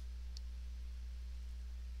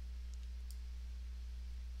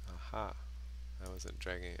 Aha! I wasn't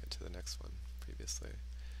dragging it to the next one previously.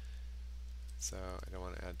 So I don't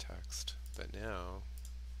want to add text, but now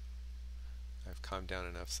I've calmed down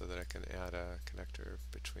enough so that I can add a connector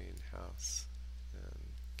between house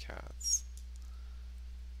and cats,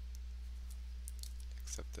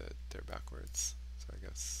 except that they're backwards, so I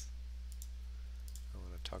guess I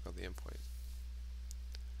want to toggle the endpoint.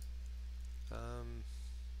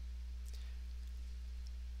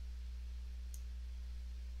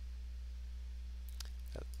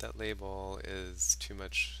 That label is too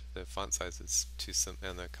much. The font size is too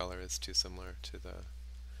and the color is too similar to the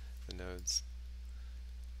nodes.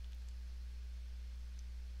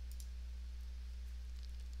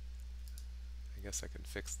 guess I can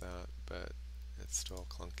fix that, but it's still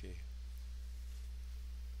clunky.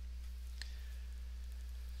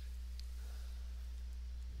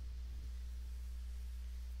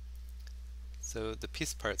 So the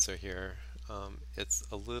piece parts are here. It's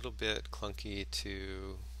a little bit clunky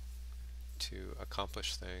to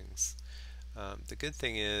accomplish things. The good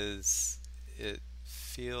thing is it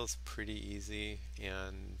feels pretty easy,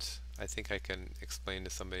 and I think I can explain to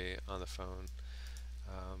somebody on the phone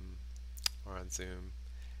um, or on Zoom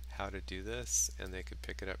how to do this, and they could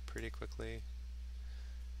pick it up pretty quickly.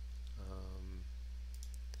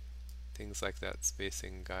 Things like that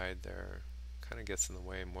spacing guide there kind of gets in the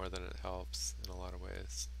way more than it helps in a lot of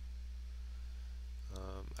ways.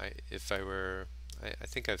 I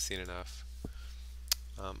think I've seen enough.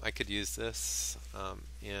 I could use this,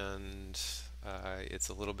 and it's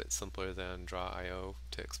a little bit simpler than Draw.io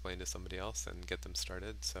to explain to somebody else and get them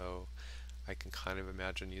started, so I can kind of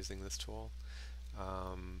imagine using this tool.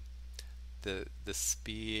 The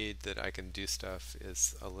speed that I can do stuff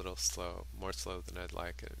is a little slow, more slow than I'd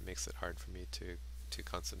like. It makes it hard for me to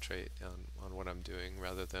concentrate on what I'm doing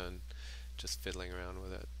rather than just fiddling around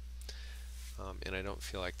with it. And I don't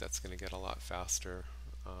feel like that's going to get a lot faster.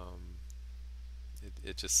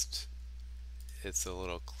 It's a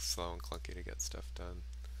little slow and clunky to get stuff done.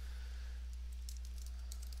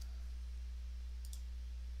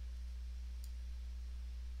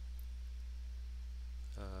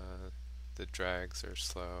 The drags are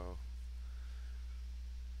slow.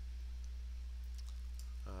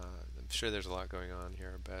 I'm sure there's a lot going on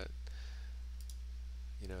here, but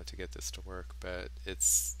to get this to work, but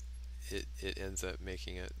it ends up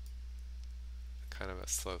making it kind of a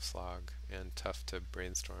slow slog and tough to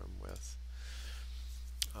brainstorm with.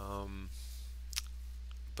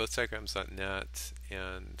 Both diagrams.net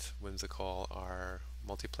and Whimsical are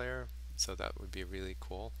multiplayer, so that would be really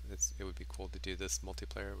cool. It would be cool to do this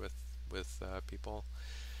multiplayer with people.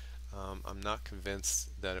 I'm not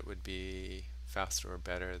convinced that it would be faster or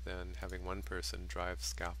better than having one person drive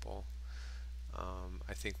Scapple.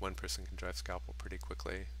 I think one person can drive Scapple pretty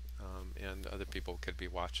quickly, and other people could be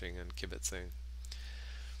watching and kibitzing.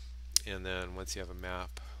 And then once you have a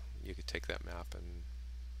map, you could take that map and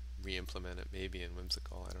re-implement it maybe in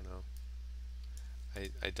Whimsical. I don't know.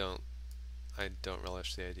 I don't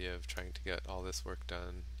relish the idea of trying to get all this work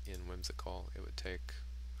done in Whimsical.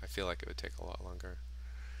 I feel like it would take a lot longer.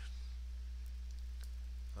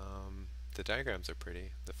 The diagrams are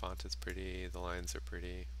pretty. The font is pretty. The lines are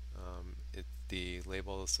pretty. The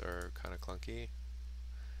labels are kind of clunky.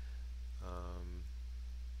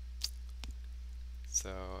 So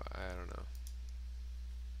I don't know.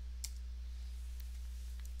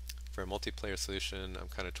 For a multiplayer solution, I'm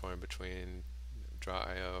kind of torn between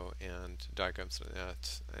Draw.io and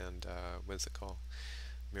diagrams.net and Whimsical.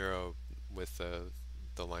 Miro with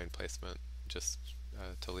the line placement just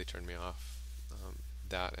totally turned me off.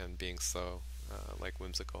 That and being slow, like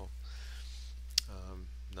Whimsical.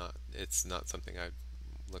 It's not something I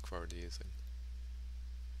look forward to using.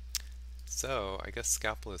 So I guess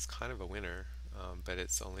Scapple is kind of a winner, but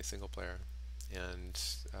it's only single player, and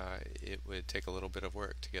it would take a little bit of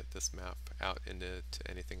work to get this map out into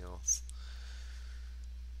anything else.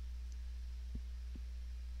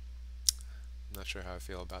 I'm not sure how I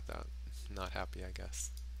feel about that. Not happy, I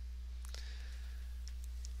guess.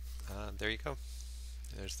 There you go.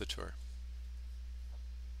 There's the tour.